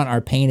out front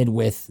are painted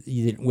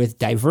with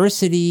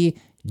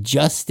diversity,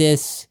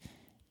 justice.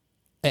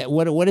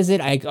 What is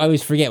it? I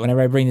always forget whenever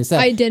I bring this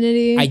up.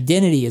 Identity.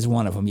 Identity is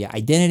one of them. Yeah,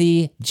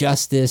 identity,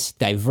 justice,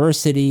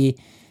 diversity.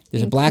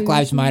 There's a Black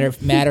Lives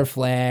Matter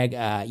flag.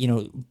 You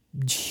know,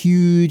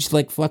 huge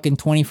like fucking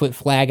 20-foot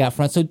flag out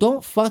front. So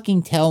don't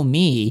fucking tell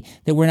me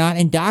that we're not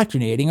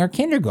indoctrinating our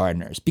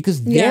kindergartners,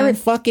 because there it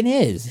fucking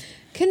is.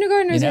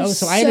 Kindergartners, you know,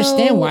 so I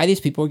understand why these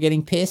people are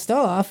getting pissed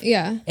off.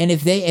 Yeah. And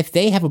if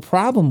they have a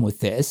problem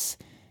with this,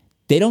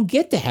 they don't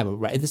get to have a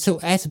right. So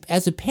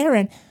as a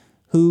parent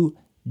who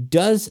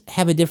does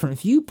have a different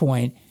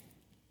viewpoint,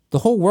 the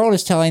whole world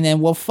is telling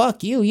them, well,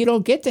 fuck you. You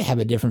don't get to have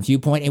a different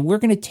viewpoint, and we're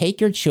going to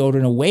take your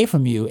children away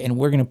from you, and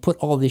we're going to put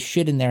all this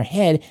shit in their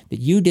head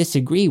that you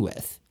disagree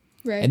with.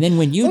 Right. And then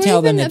when you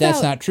tell them that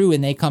that's not true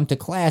and they come to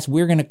class,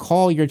 we're going to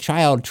call your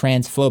child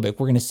transphobic.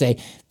 We're going to say,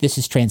 this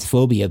is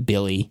transphobia,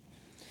 Billy.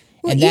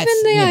 Well, and even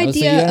that's, the you know, idea so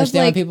you understand of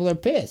like why people are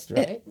pissed,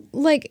 right?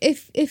 Like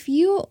if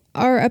you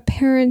are a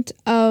parent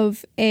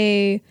of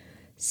a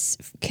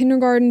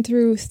kindergarten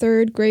through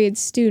third grade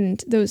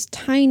student, those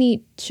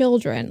tiny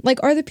children,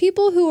 like, are the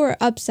people who are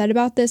upset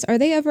about this, are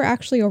they ever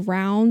actually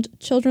around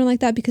children like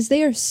that? Because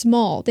they are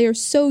small, they are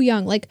so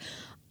young. Like,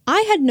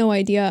 I had no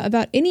idea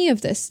about any of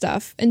this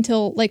stuff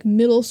until like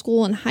middle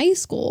school and high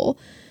school.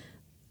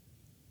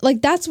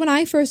 Like, that's when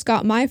I first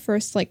got my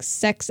first like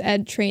sex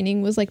ed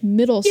training, was like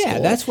middle school. Yeah,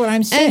 that's what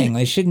I'm saying. And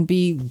they shouldn't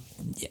be.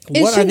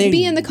 It shouldn't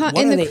be in the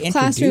classroom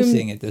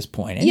introducing at this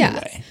point anyway?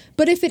 Yeah,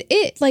 but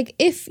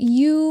if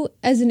you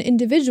as an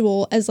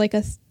individual, as like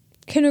a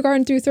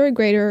kindergarten through third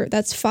grader,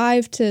 that's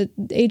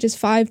ages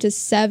 5 to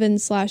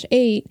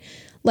 7/8.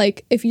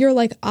 Like, if you're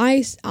like,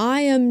 I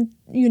am,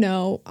 you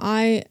know,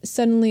 I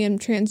suddenly am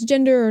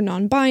transgender or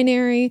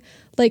non-binary,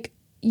 like,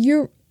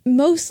 you're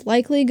most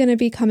likely going to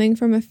be coming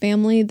from a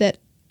family that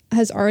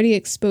has already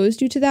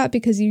exposed you to that,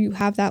 because you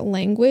have that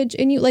language.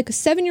 And you, like,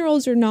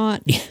 7-year-olds are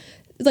not,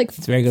 like,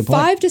 5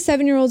 to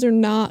 7-year-olds are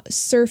not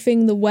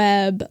surfing the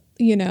web,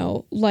 you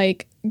know,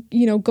 like,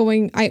 you know,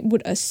 going, I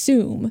would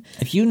assume.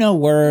 If you know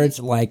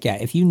words like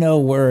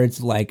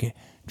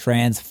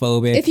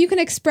transphobic, if you can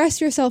express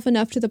yourself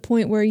enough to the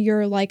point where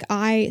you're like,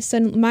 my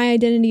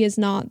identity is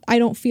not, I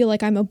don't feel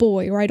like I'm a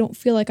boy, or I don't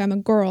feel like I'm a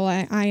girl,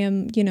 I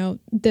am, you know,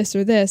 this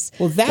or this.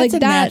 Well, that's like a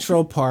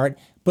natural part,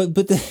 but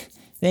the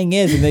thing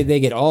is, and they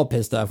get all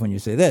pissed off when you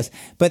say this,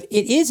 but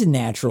it is a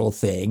natural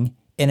thing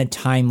and a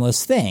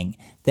timeless thing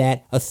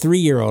that a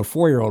 3-year-old,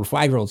 4-year-old,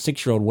 5-year-old,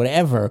 6-year-old,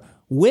 whatever,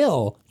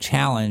 will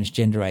challenge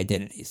gender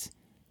identities.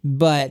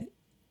 But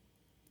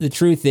the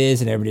truth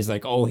is, and everybody's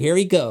like, oh, here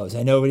he goes.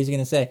 I know what he's going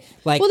to say.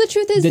 Like, well, the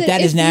truth is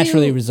that is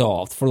naturally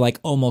resolved for like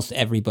almost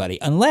everybody,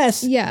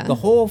 unless the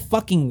whole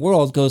fucking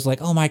world goes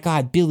like, oh my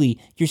God, Billy,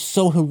 you're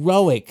so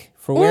heroic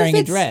for wearing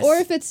a dress. Or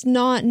if it's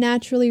not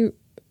naturally,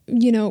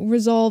 you know,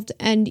 resolved,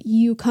 and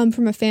you come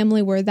from a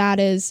family where that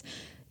is,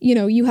 you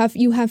know, you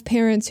have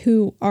parents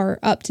who are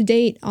up to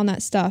date on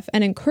that stuff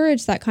and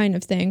encourage that kind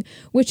of thing,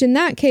 which in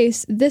that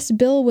case, this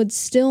bill would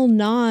still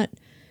not,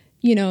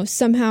 you know,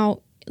 somehow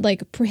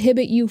like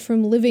prohibit you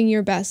from living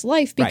your best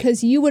life,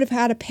 because you would have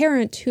had a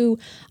parent who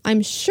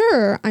I'm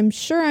sure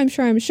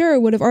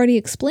would have already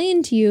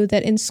explained to you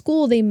that in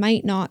school they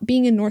might not,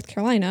 being in North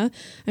Carolina,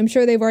 I'm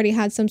sure they've already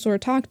had some sort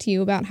of talk to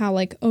you about how,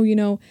 like, oh, you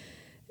know,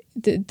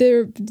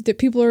 the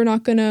people are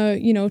not gonna,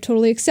 you know,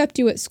 totally accept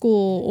you at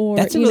school, or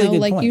that's a really good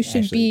like point, you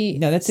should actually. be.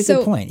 No, that's a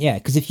good point. Yeah,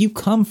 because if you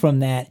come from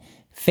that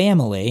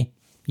family,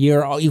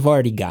 you've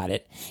already got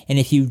it, and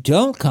if you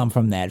don't come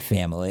from that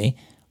family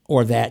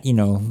or that, you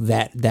know,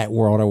 that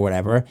world or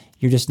whatever,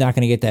 you're just not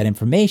going to get that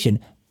information.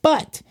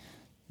 But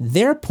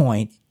their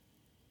point,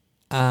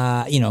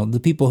 you know, the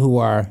people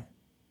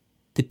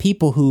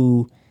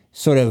who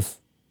sort of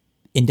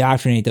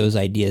indoctrinate those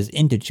ideas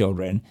into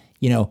children,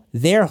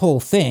 their whole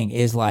thing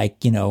is like,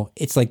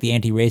 it's like the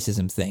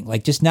anti-racism thing.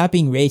 Like, just not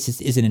being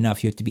racist isn't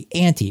enough. You have to be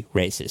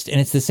anti-racist. And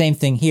it's the same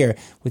thing here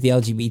with the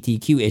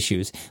LGBTQ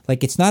issues.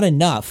 Like, it's not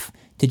enough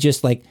to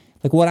just like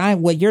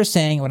what you're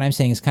saying, what I'm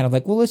saying is kind of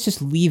like, well, let's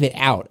just leave it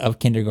out of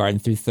kindergarten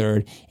through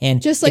third. And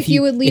just like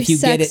you would leave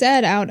sex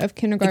ed out of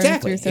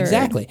kindergarten through third.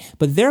 Exactly.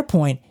 But their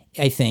point,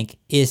 I think,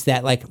 is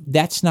that like,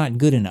 that's not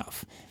good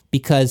enough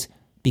because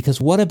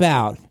what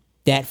about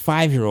that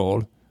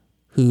 5-year-old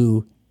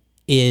who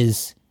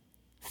is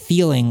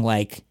feeling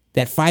like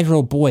that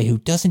 5-year-old boy who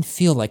doesn't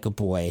feel like a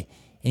boy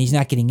and he's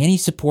not getting any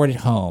support at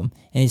home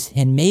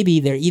and maybe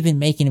they're even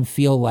making him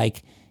feel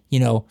like,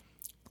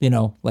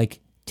 like,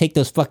 take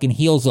those fucking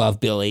heels off,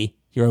 Billy.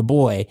 You're a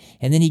boy.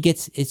 And then he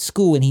gets at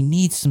school and he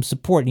needs some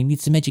support and he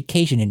needs some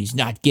education and he's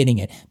not getting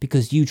it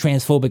because you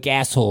transphobic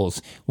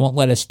assholes won't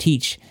let us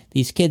teach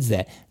these kids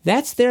that.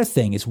 That's their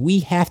thing, is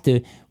we have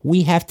to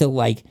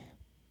like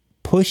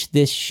push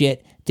this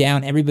shit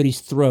down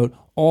everybody's throat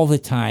all the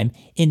time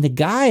in the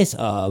guise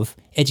of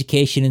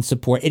education and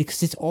support.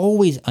 Because it's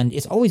always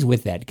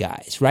with that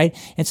guise, right?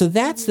 And so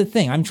that's the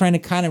thing. I'm trying to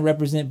kind of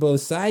represent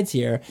both sides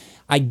here.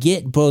 I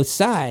get both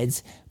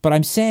sides, but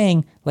I'm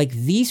saying like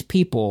these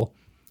people,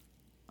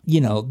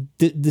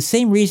 the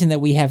same reason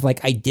that we have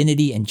like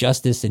identity and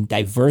justice and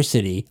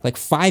diversity, like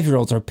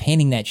 5-year-olds are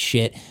painting that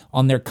shit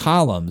on their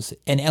columns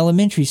in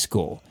elementary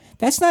school.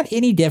 That's not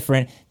any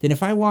different than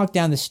if I walk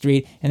down the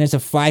street and there's a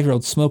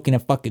 5-year-old smoking a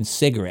fucking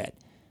cigarette.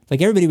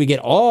 Like, everybody would get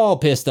all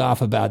pissed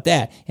off about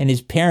that, and his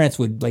parents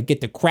would like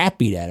get the crap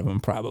beat out of him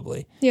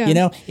probably.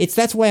 Yeah.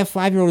 That's why a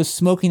 5-year-old is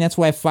smoking. That's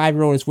why a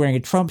 5-year-old is wearing a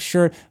Trump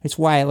shirt. It's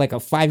why like a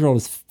 5-year-old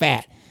is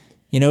fat.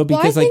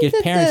 Because like his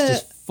parents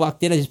just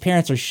fucked it. His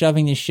parents are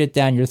shoving this shit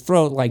down your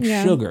throat like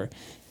sugar.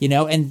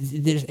 And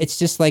it's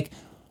just like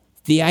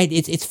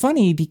it's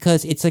funny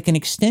because it's like an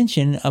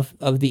extension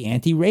of the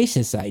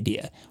anti-racist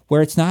idea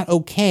where it's not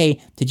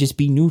okay to just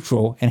be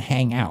neutral and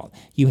hang out.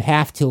 You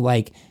have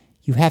to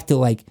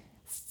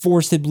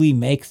forcibly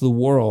make the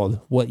world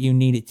what you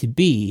need it to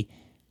be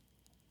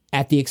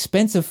at the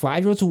expense of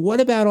 5-year-olds. What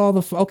about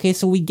all okay,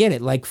 so we get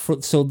it. Like,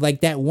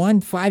 like that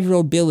one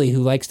 5-year-old Billy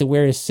who likes to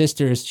wear his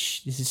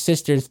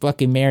sister's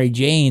fucking Mary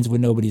Janes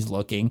when nobody's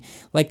looking.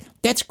 Like,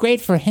 that's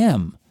great for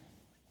him.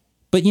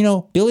 But,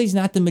 Billy's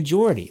not the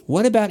majority.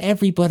 What about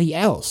everybody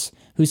else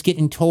who's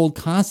getting told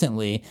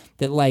constantly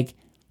that, like,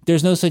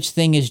 there's no such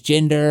thing as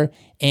gender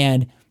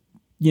and,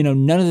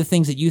 none of the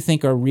things that you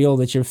think are real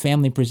that your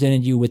family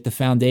presented you with the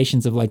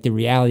foundations of, like, the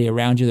reality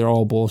around you, they're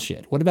all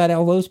bullshit. What about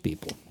all those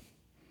people?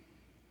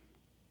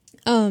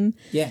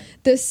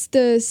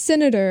 The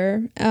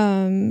senator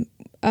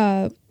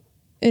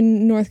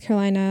in North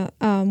Carolina,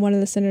 one of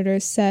the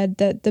senators said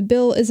that the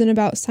bill isn't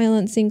about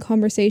silencing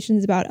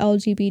conversations about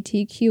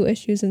LGBTQ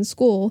issues in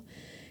school.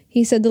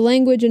 He said the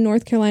language in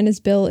North Carolina's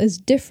bill is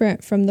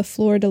different from the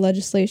Florida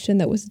legislation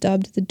that was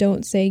dubbed the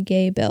Don't Say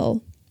Gay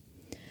bill.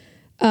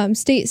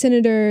 State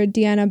Senator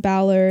Deanna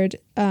Ballard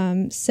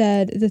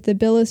said that the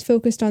bill is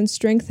focused on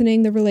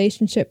strengthening the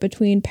relationship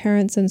between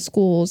parents and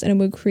schools and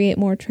would create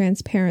more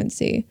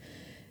transparency.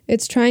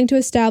 It's trying to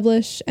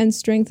establish and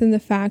strengthen the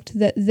fact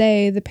that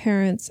they, the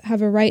parents,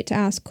 have a right to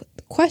ask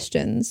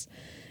questions,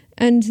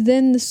 and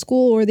then the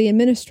school or the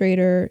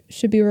administrator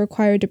should be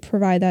required to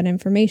provide that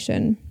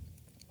information.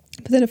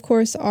 But then, of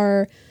course,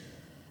 our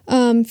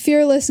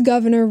fearless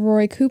Governor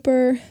Roy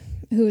Cooper,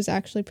 who is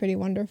actually pretty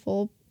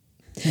wonderful,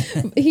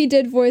 he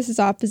did voice his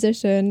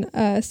opposition,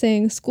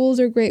 saying schools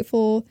are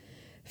grateful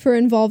for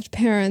involved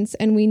parents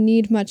and we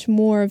need much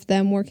more of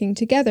them working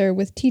together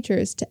with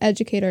teachers to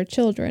educate our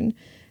children.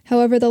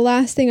 However, the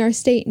last thing our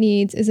state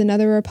needs is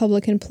another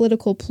Republican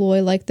political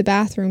ploy like the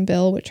bathroom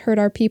bill, which hurt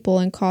our people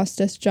and cost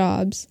us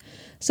jobs.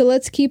 So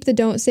let's keep the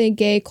Don't Say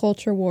Gay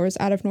culture wars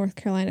out of North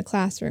Carolina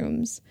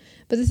classrooms.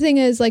 But the thing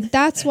is, like,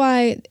 that's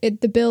why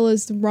the bill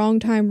is the wrong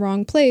time,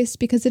 wrong place,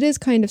 because it is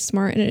kind of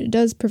smart and it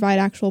does provide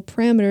actual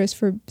parameters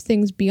for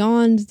things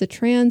beyond the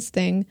trans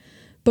thing.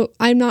 But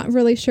I'm not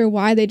really sure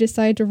why they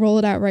decided to roll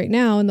it out right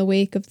now in the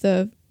wake of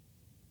the,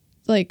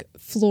 like,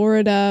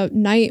 Florida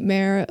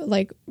nightmare,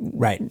 like,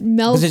 right,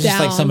 meltdown. Because there's just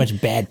like so much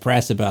bad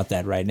press about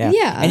that right now.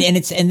 Yeah,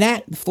 and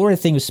that Florida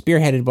thing was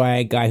spearheaded by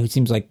a guy who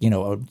seems like,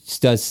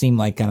 does seem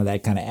like kind of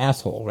that kind of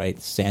asshole,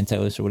 right?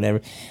 Santos or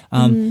whatever.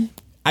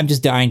 I'm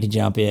just dying to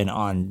jump in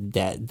on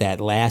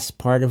that last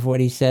part of what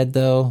he said,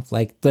 though.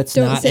 Like, let's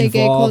not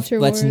involve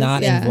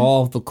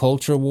the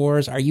culture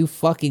wars. Are you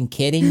fucking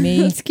kidding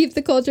me? Let's keep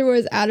the culture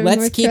wars out of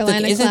North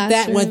Carolina classrooms. Isn't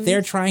that what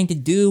they're trying to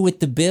do with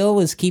the bill?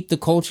 Is keep the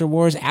culture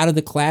wars out of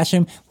the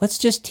classroom? Let's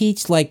just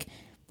teach like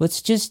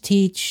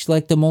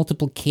the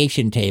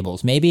multiplication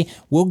tables. Maybe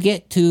we'll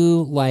get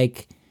to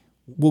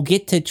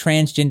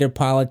transgender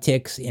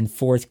politics in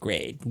 4th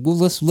grade.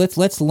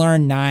 Let's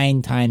learn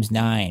 9 times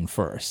 9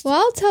 first. Well,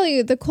 I'll tell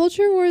you, the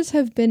culture wars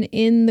have been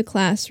in the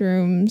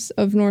classrooms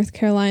of North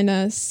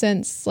Carolina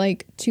since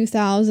like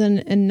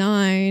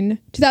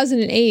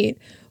 2008,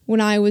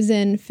 when I was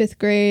in 5th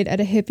grade at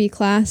a hippie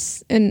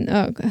class in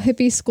a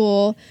hippie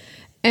school.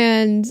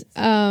 And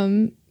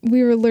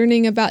we were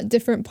learning about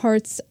different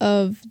parts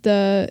of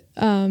the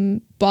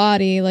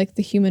body, like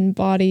the human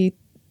body,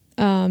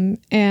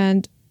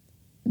 and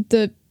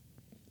the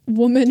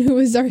woman who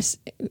was our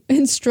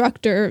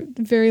instructor,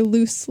 very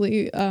loose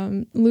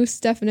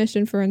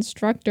definition for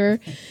instructor,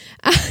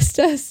 asked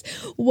us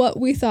what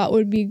we thought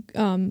would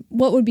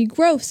be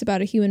gross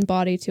about a human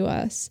body to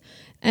us.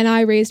 And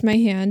I raised my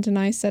hand and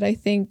I said, I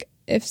think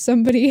if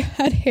somebody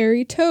had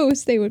hairy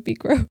toes, they would be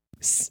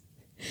gross.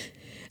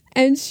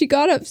 And she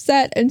got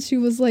upset and she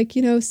was like,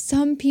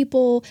 some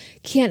people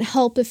can't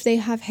help if they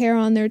have hair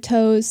on their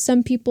toes.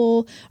 Some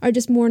people are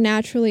just more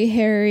naturally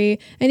hairy.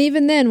 And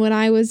even then, when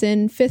I was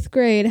in 5th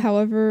grade,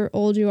 however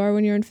old you are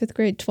when you're in 5th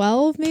grade,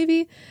 12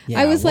 maybe, Yeah,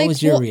 I was what like,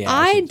 was your well, reaction?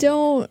 I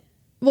don't.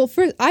 Well,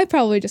 first, I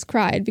probably just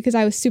cried because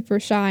I was super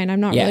shy and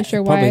I'm not really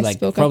sure why I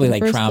spoke up in the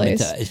first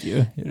place. Traumatized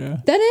you,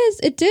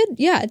 It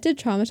did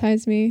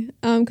traumatize me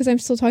because I'm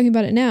still talking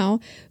about it now.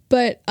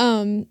 But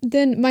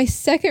then my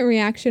second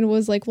reaction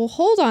was like, well,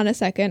 hold on a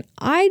second.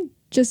 I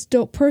just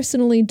don't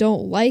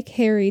like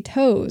hairy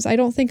toes. I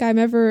don't think I'm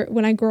ever,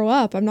 when I grow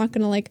up, I'm not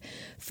going to like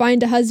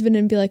find a husband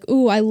and be like,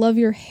 ooh, I love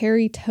your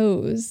hairy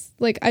toes.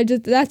 Like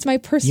that's my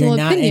personal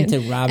opinion. You're not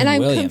into Robin and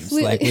I'm Williams.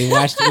 completely... Like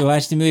we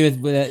watched the movie with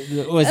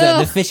what was that,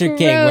 The Fisher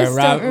King, where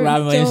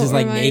Robin Williams is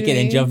like naked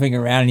and jumping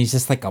around and he's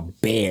just like a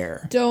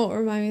bear. Don't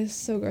remind me. It's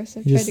so gross.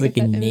 He's just like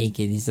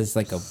naked. He's just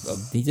like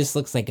he just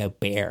looks like a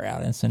bear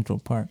out in Central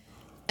Park.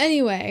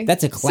 Anyway,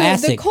 that's a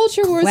classic. So the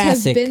culture wars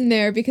have been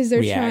there because they're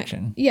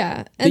reaction.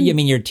 Yeah, and I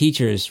mean, your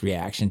teacher's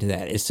reaction to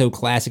that is so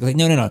classic. Like,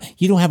 no,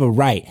 you don't have a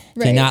right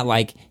to not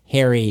like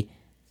hairy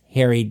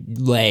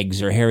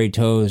legs or hairy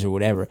toes or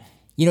whatever.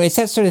 It's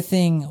that sort of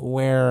thing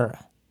where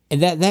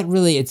that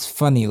really, it's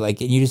funny.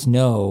 Like, and you just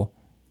know,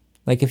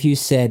 like, if you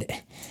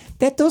said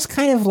that, those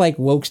kind of like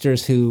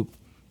wokesters who,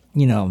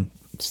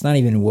 it's not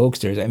even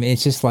wokesters. I mean,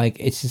 it's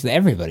just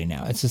everybody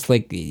now. It's just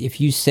like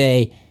if you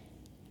say,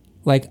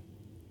 like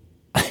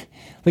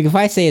if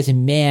I say as a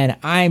man,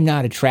 I'm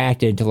not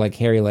attracted to like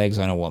hairy legs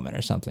on a woman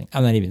or something.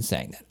 I'm not even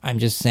saying that. I'm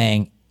just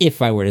saying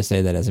if I were to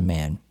say that as a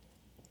man.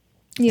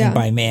 Yeah. And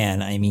by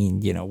man, I mean,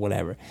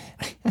 whatever.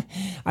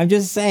 I'm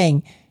just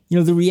saying,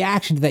 the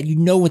reaction to that,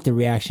 what the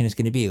reaction is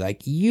going to be.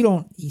 Like,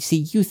 you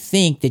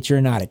think that you're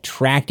not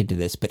attracted to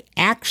this, but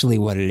actually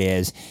what it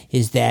is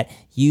that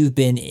you've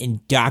been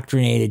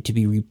indoctrinated to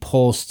be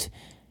repulsed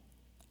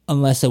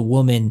unless a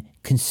woman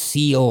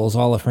conceals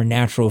all of her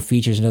natural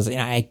features and doesn't.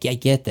 I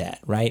get that,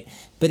 right?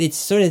 But it's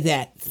sort of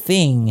that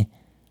thing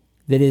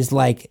that is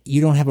like,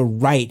 you don't have a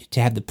right to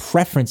have the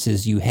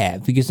preferences you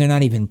have because they're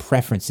not even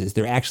preferences.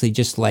 They're actually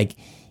just like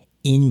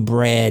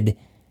inbred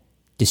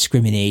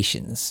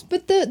discriminations.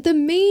 But the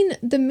main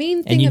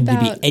thing and you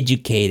about... need to be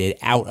educated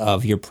out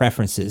of your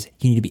preferences.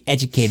 You need to be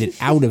educated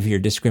out of your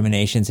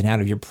discriminations and out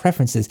of your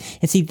preferences.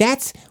 And see,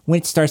 that's when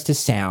it starts to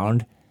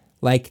sound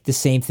like the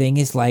same thing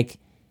as like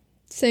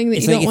saying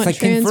that you don't want trans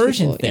people. It's like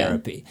conversion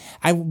therapy.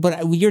 Yeah.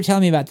 But you're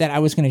telling me about that. I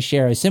was going to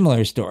share a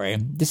similar story.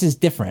 This is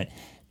different,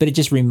 but it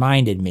just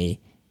reminded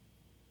me.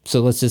 So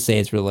let's just say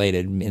it's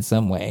related in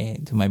some way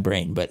to my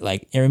brain. But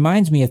like, it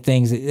reminds me of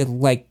things that,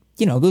 like,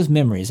 those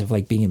memories of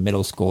like being in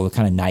middle school, the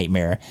kind of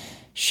nightmare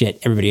shit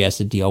everybody has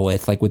to deal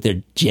with, like with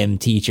their gym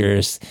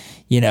teachers,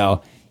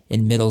 in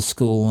middle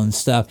school and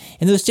stuff.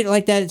 And those,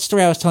 like that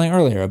story I was telling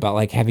earlier about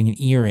like having an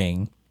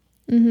earring.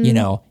 Mm-hmm.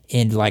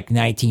 In like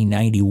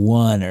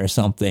 1991 or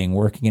something,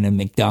 working in a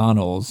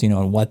McDonald's,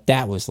 and what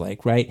that was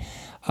like, right?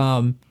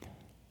 And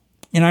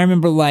I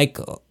remember like,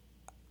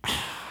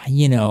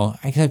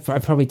 I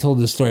probably told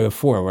this story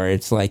before where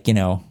it's like, I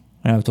know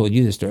I've told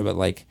you this story, but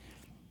like,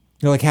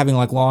 you're like having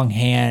like long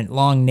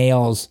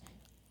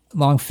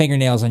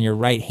fingernails on your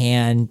right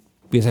hand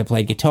because I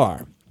played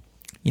guitar,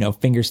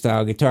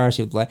 fingerstyle guitar.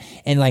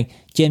 And like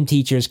gym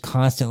teachers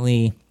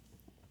constantly,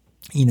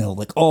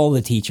 like all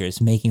the teachers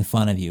making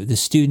fun of you, the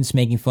students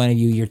making fun of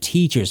you, your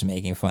teachers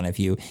making fun of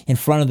you in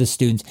front of the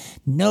students.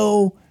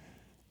 No,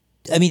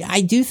 I mean,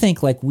 I do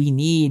think like we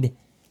need,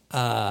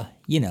 there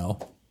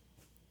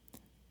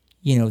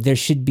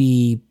should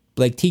be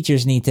like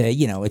teachers need to,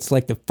 it's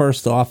like the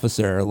first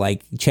officer,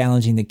 like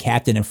challenging the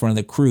captain in front of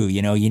the crew.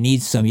 You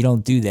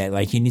don't do that.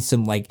 Like you need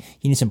some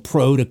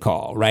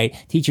protocol, right?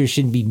 Teachers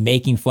shouldn't be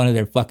making fun of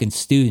their fucking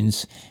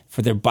students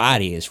for their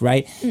bodies,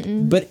 right?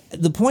 Mm-mm. But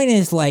the point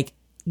is like,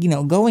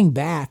 going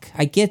back,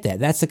 I get that.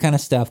 That's the kind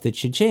of stuff that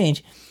should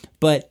change.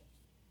 But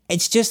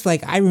it's just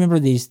like, I remember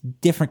these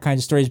different kinds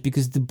of stories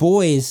because the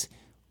boys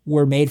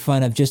were made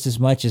fun of just as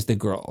much as the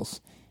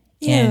girls.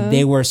 Yeah. And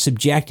they were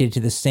subjected to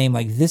the same,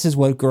 like, this is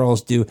what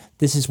girls do.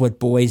 This is what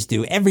boys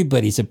do.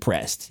 Everybody's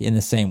oppressed in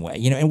the same way,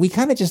 and we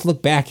kind of just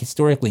look back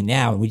historically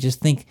now and we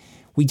just think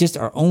we just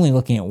are only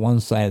looking at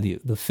one side of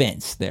the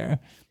fence there.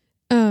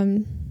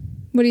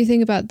 What do you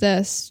think about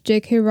this?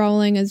 J.K.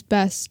 Rowling is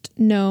best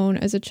known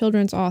as a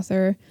children's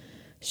author.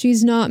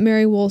 She's not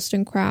Mary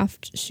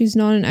Wollstonecraft. She's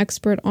not an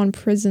expert on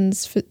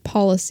prisons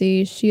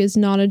policy. She is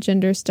not a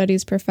gender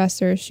studies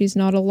professor. She's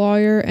not a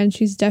lawyer, and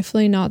she's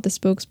definitely not the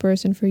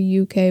spokesperson for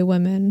UK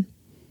women.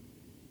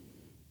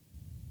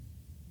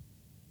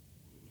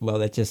 Well,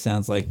 that just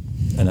sounds like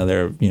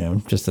another,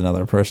 just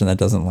another person that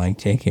doesn't like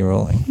J.K.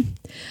 Rowling.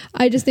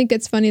 I just think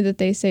it's funny that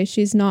they say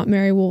she's not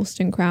Mary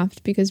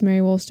Wollstonecraft, because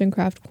Mary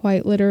Wollstonecraft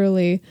quite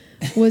literally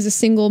was a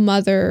single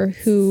mother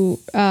who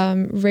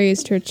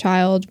raised her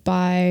child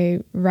by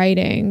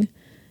writing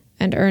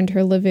and earned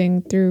her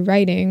living through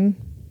writing.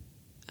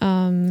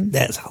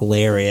 That's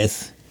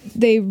hilarious.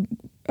 They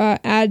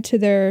add to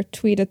their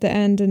tweet at the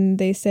end and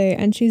they say,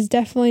 and she's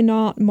definitely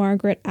not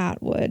Margaret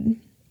Atwood.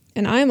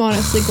 And I'm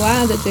honestly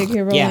glad that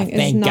J.K. Rowling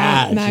is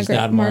not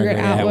Margaret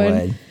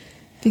Atwood.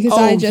 Because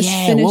I just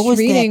finished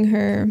reading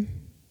her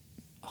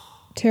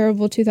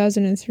terrible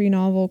 2003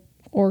 novel,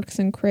 Orcs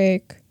and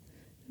Crake.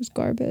 It was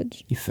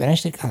garbage. You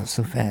finished it? God,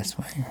 so fast.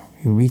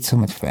 You read so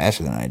much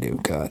faster than I do.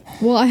 God.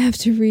 Well, I have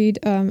to read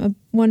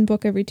one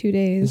book every 2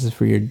 days. This is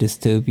for your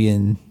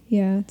dystopian...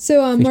 Yeah.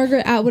 So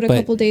Margaret Atwood a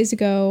couple days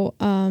ago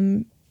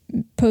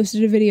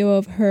posted a video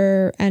of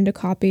her and a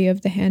copy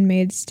of The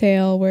Handmaid's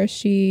Tale where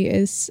she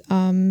is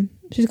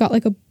she's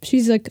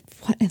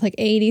like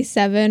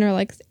 87 or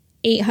like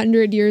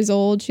 800 years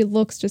old. She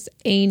looks just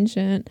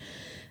ancient.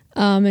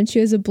 And she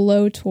has a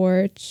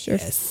blowtorch.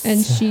 Yes.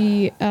 And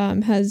she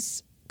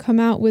has come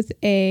out with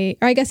or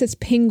I guess it's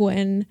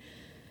Penguin,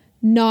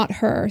 not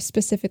her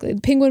specifically.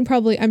 Penguin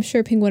I'm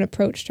sure Penguin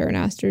approached her and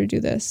asked her to do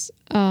this.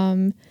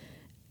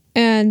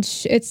 And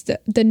it's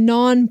the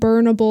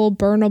non-burnable,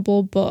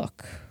 burnable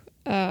book.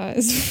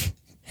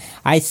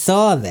 I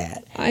saw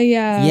that.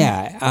 Yeah.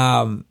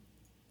 Yeah.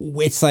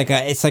 It's like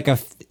a.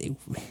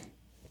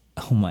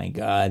 Oh my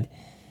God.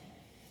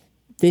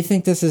 They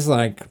think this is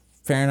like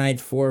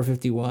Fahrenheit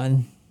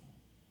 451.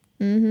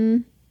 Mm-hmm.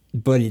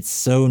 But it's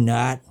so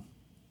not.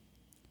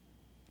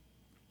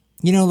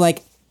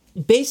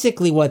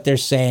 Basically what they're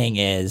saying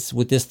is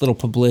with this little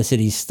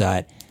publicity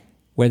stunt,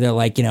 where they're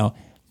like,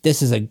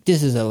 this is a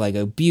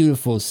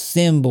beautiful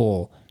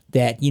symbol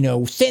that,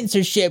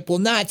 censorship will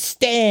not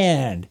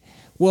stand.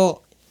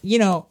 Well,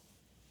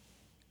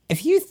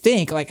 if you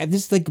think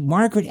this is like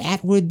Margaret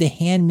Atwood, The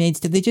Handmaid's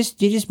Tale, you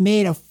just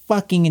made a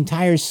fucking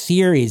entire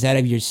series out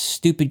of your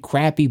stupid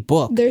crappy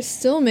book. They're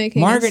still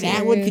making Margaret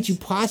Atwood. Could you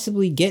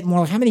possibly get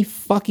more? How many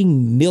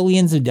fucking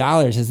millions of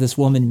dollars has this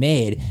woman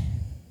made?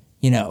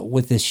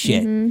 With this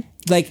shit. Mm-hmm.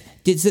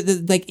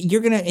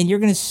 You're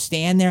gonna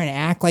stand there and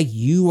act like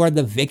you are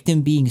the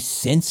victim being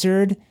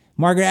censored?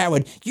 Margaret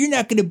Atwood, you're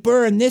not gonna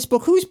burn this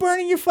book. Who's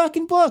burning your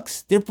fucking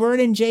books? They're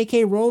burning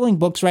J.K. Rowling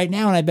books right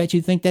now, and I bet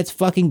you think that's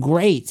fucking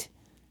great.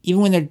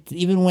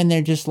 Even when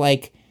they're just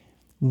like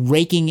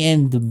raking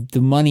in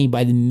the money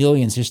by the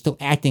millions, they're still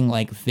acting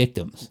like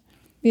victims.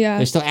 Yeah.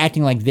 They're still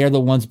acting like they're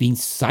the ones being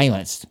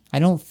silenced. I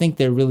don't think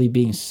they're really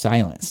being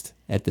silenced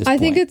at this point. I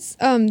think it's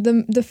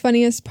the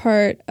funniest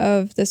part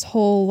of this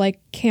whole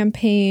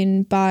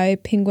campaign by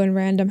Penguin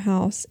Random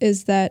House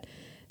is that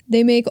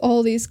they make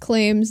all these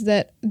claims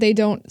that they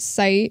don't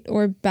cite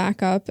or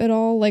back up at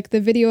all. Like the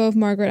video of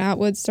Margaret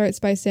Atwood starts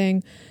by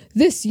saying,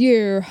 "This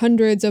year,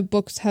 hundreds of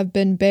books have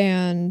been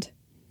banned,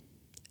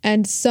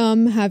 and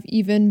some have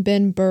even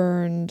been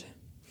burned."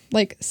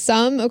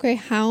 Some, okay,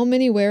 how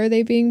many, where are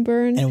they being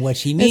burned? And what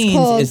she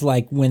means is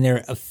when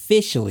they're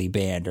officially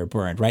banned or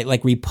burned, right?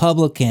 Like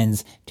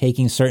Republicans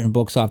taking certain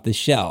books off the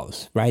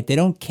shelves, right? They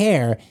don't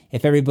care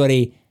if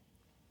everybody,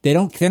 they're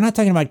not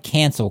talking about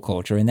cancel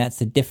culture, and that's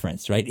the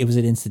difference, right? Was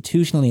it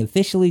institutionally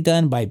officially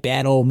done by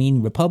bad old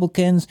mean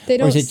Republicans?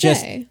 Or is it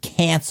just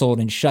canceled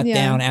and shut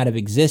down out of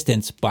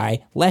existence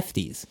by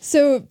lefties?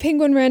 So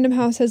Penguin Random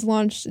House has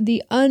launched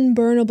the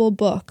Unburnable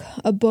Book,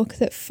 a book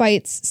that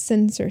fights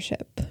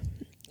censorship.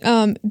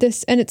 And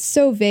it's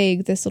so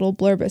vague, this little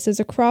blurb. It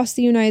says, across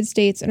the United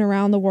States and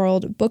around the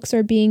world, books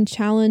are being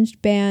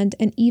challenged, banned,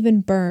 and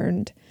even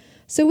burned.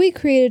 So we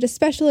created a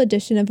special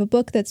edition of a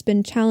book that's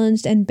been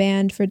challenged and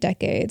banned for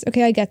decades.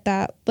 Okay, I get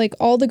that.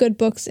 All the good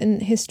books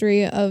in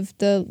history of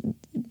the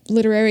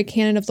literary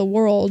canon of the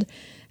world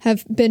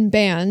have been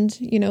banned.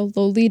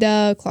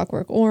 Lolita,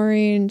 Clockwork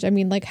Orange. I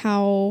mean,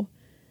 how...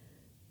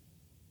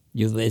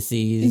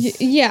 Ulysses.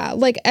 Yeah,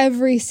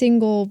 every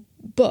single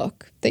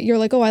book that you're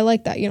like, oh, I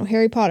like that.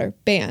 Harry Potter,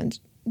 banned.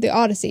 The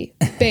Odyssey,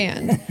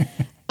 banned.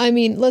 I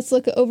mean, let's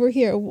look over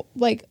here.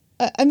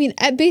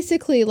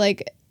 Basically,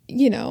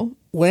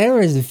 whatever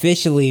is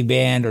officially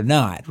banned or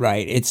not,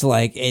 right? It's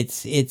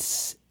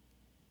there's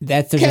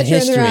Catcher a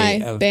history in the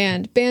Rye, of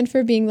banned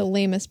for being the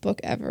lamest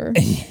book ever.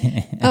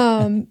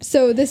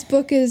 So this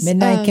book is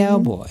Midnight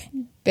Cowboy,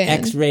 banned.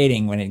 X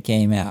rating when it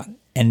came out,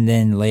 and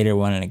then later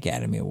won an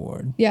Academy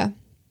Award. Yeah.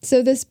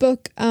 So this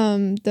book,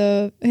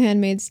 The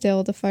Handmaid's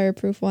Tale, the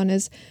fireproof one,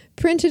 is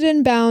printed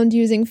and bound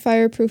using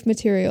fireproof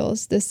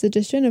materials. This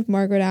edition of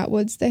Margaret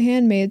Atwood's The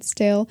Handmaid's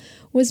Tale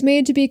was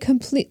made to be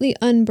completely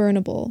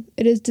unburnable.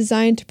 It is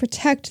designed to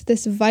protect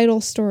this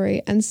vital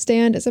story and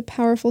stand as a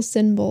powerful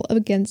symbol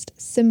against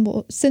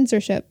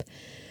censorship.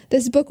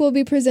 This book will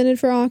be presented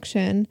for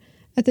auction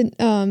at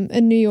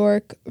in New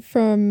York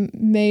from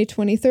May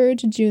 23rd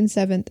to June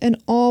 7th,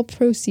 and all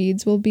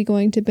proceeds will be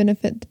going to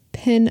benefit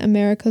PEN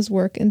America's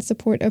work in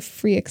support of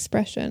free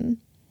expression.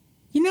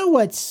 You know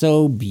what's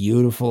so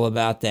beautiful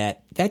about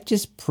that? That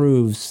just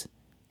proves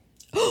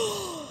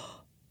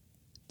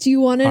Do you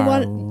want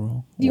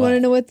to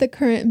know what the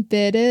current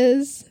bid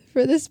is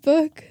for this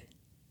book?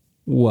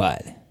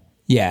 What?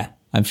 Yeah,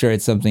 I'm sure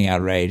it's something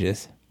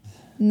outrageous.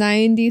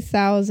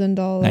 $90,000.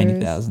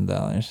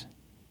 $90,000.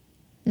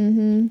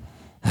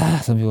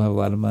 Some people have a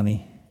lot of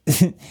money.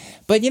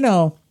 But,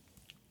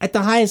 at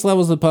the highest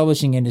levels of the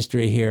publishing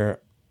industry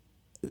here,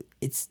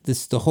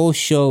 the whole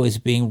show is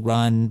being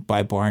run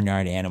by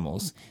barnyard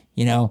animals,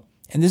 and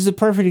this is a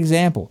perfect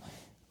example.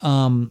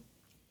 Do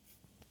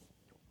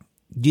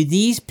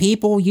these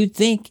people, you'd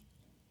think,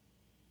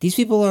 these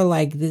people are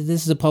like,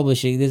 this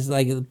is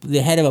like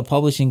the head of a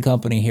publishing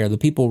company here, the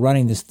people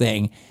running this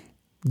thing,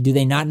 do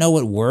they not know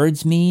what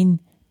words mean?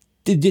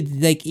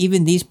 Like,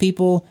 even these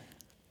people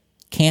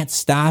can't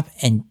stop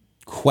and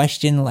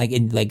question,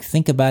 and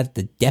think about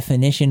the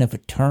definition of a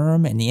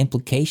term and the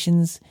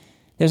implications?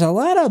 There's a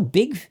lot of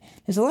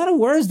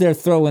words they're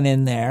throwing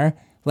in there.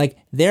 Like,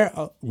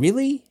 you're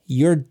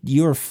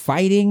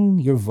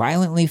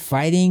violently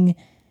fighting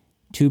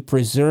to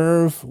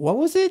preserve, what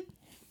was it?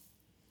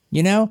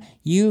 You're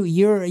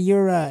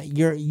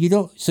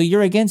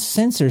against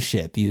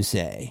censorship, you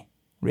say.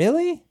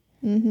 Really?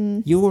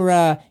 Mm-hmm.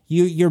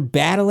 You're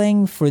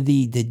battling for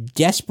the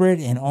desperate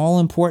and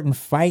all-important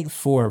fight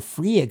for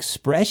free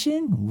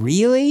expression?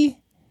 Really?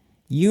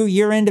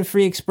 You're into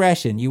free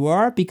expression. You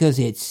are? Because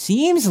it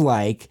seems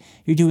like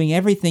you're doing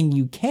everything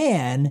you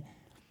can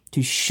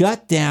to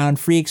shut down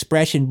free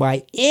expression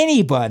by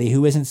anybody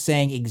who isn't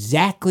saying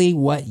exactly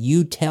what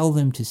you tell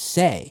them to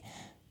say.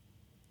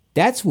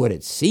 That's what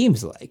it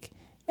seems like.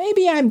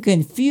 Maybe I'm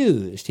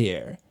confused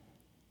here,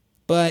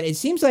 but it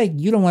seems like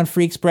you don't want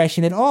free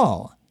expression at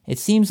all. It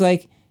seems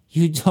like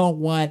you don't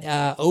want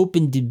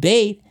open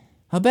debate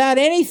about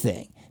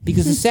anything,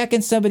 because the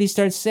second somebody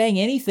starts saying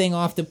anything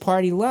off the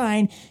party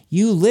line,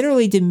 you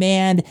literally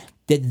demand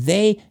that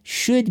they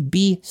should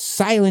be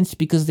silenced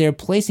because they're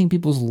placing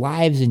people's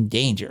lives in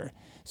danger.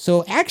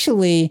 So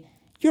actually,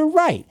 you're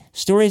right.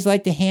 Stories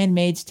like The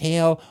Handmaid's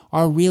Tale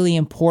are really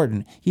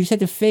important. You just have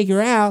to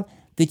figure out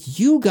that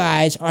you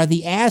guys are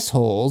the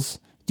assholes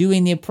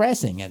doing the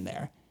oppressing in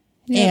there.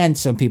 Yep. And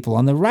some people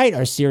on the right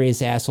are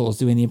serious assholes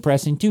doing the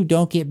oppressing too.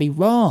 Don't get me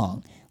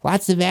wrong.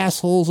 Lots of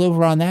assholes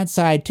over on that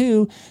side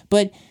too.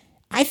 But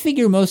I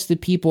figure most of the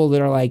people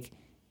that are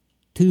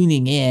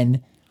tuning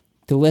in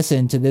to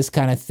listen to this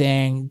kind of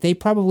thing, they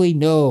probably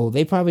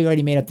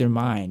already made up their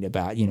mind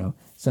about,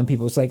 some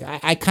people. It's like,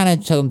 I kind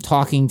of tell them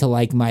talking to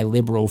my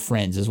liberal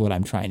friends is what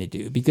I'm trying to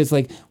do. Because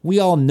we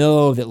all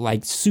know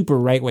that super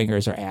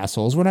right-wingers are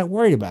assholes. We're not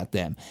worried about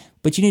them.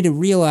 But you need to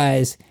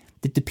realize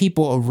that the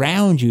people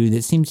around you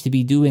that seems to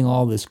be doing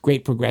all this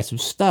great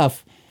progressive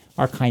stuff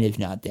are kind of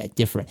not that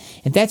different.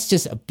 And that's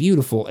just a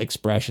beautiful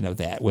expression of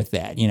that with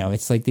that.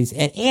 It's like these,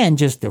 and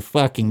just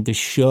the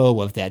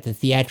show of that, the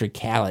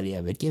theatricality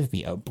of it. Give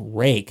me a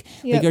break.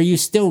 Yep. Are you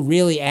still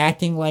really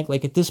acting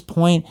like at this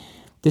point,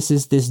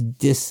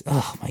 this,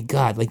 oh my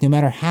God, no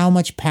matter how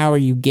much power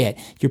you get,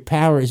 your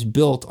power is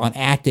built on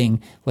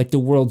acting like the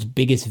world's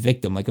biggest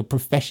victim, like a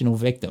professional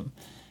victim.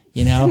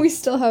 We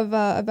still have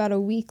about a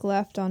week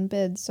left on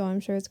bids, so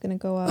I'm sure it's going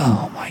to go up.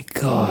 Oh my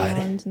God.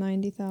 Beyond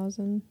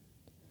 90,000.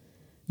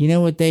 You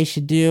know what they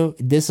should do?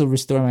 This will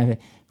restore my faith.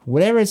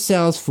 Whatever it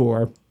sells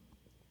for,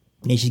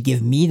 they should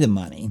give me the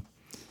money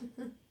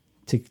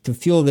to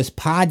fuel this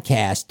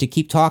podcast, to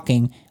keep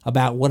talking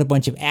about what a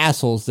bunch of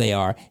assholes they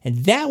are.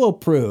 And that will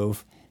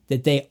prove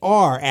that they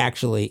are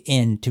actually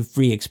into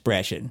free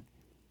expression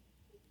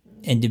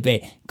and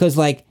debate. Because,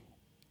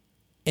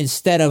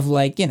 instead of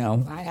I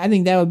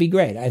think that would be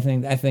great. I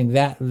think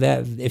that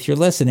if you're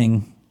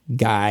listening,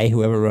 guy,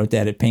 whoever wrote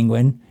that at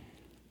Penguin,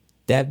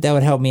 that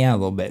would help me out a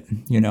little bit.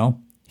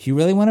 If you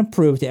really want to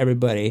prove to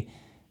everybody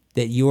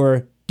that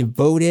you're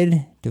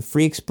devoted to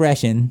free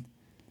expression,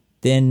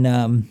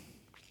 then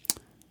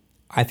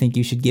I think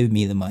you should give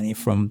me the money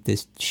from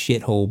this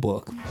shithole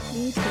book.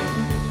 Me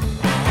too.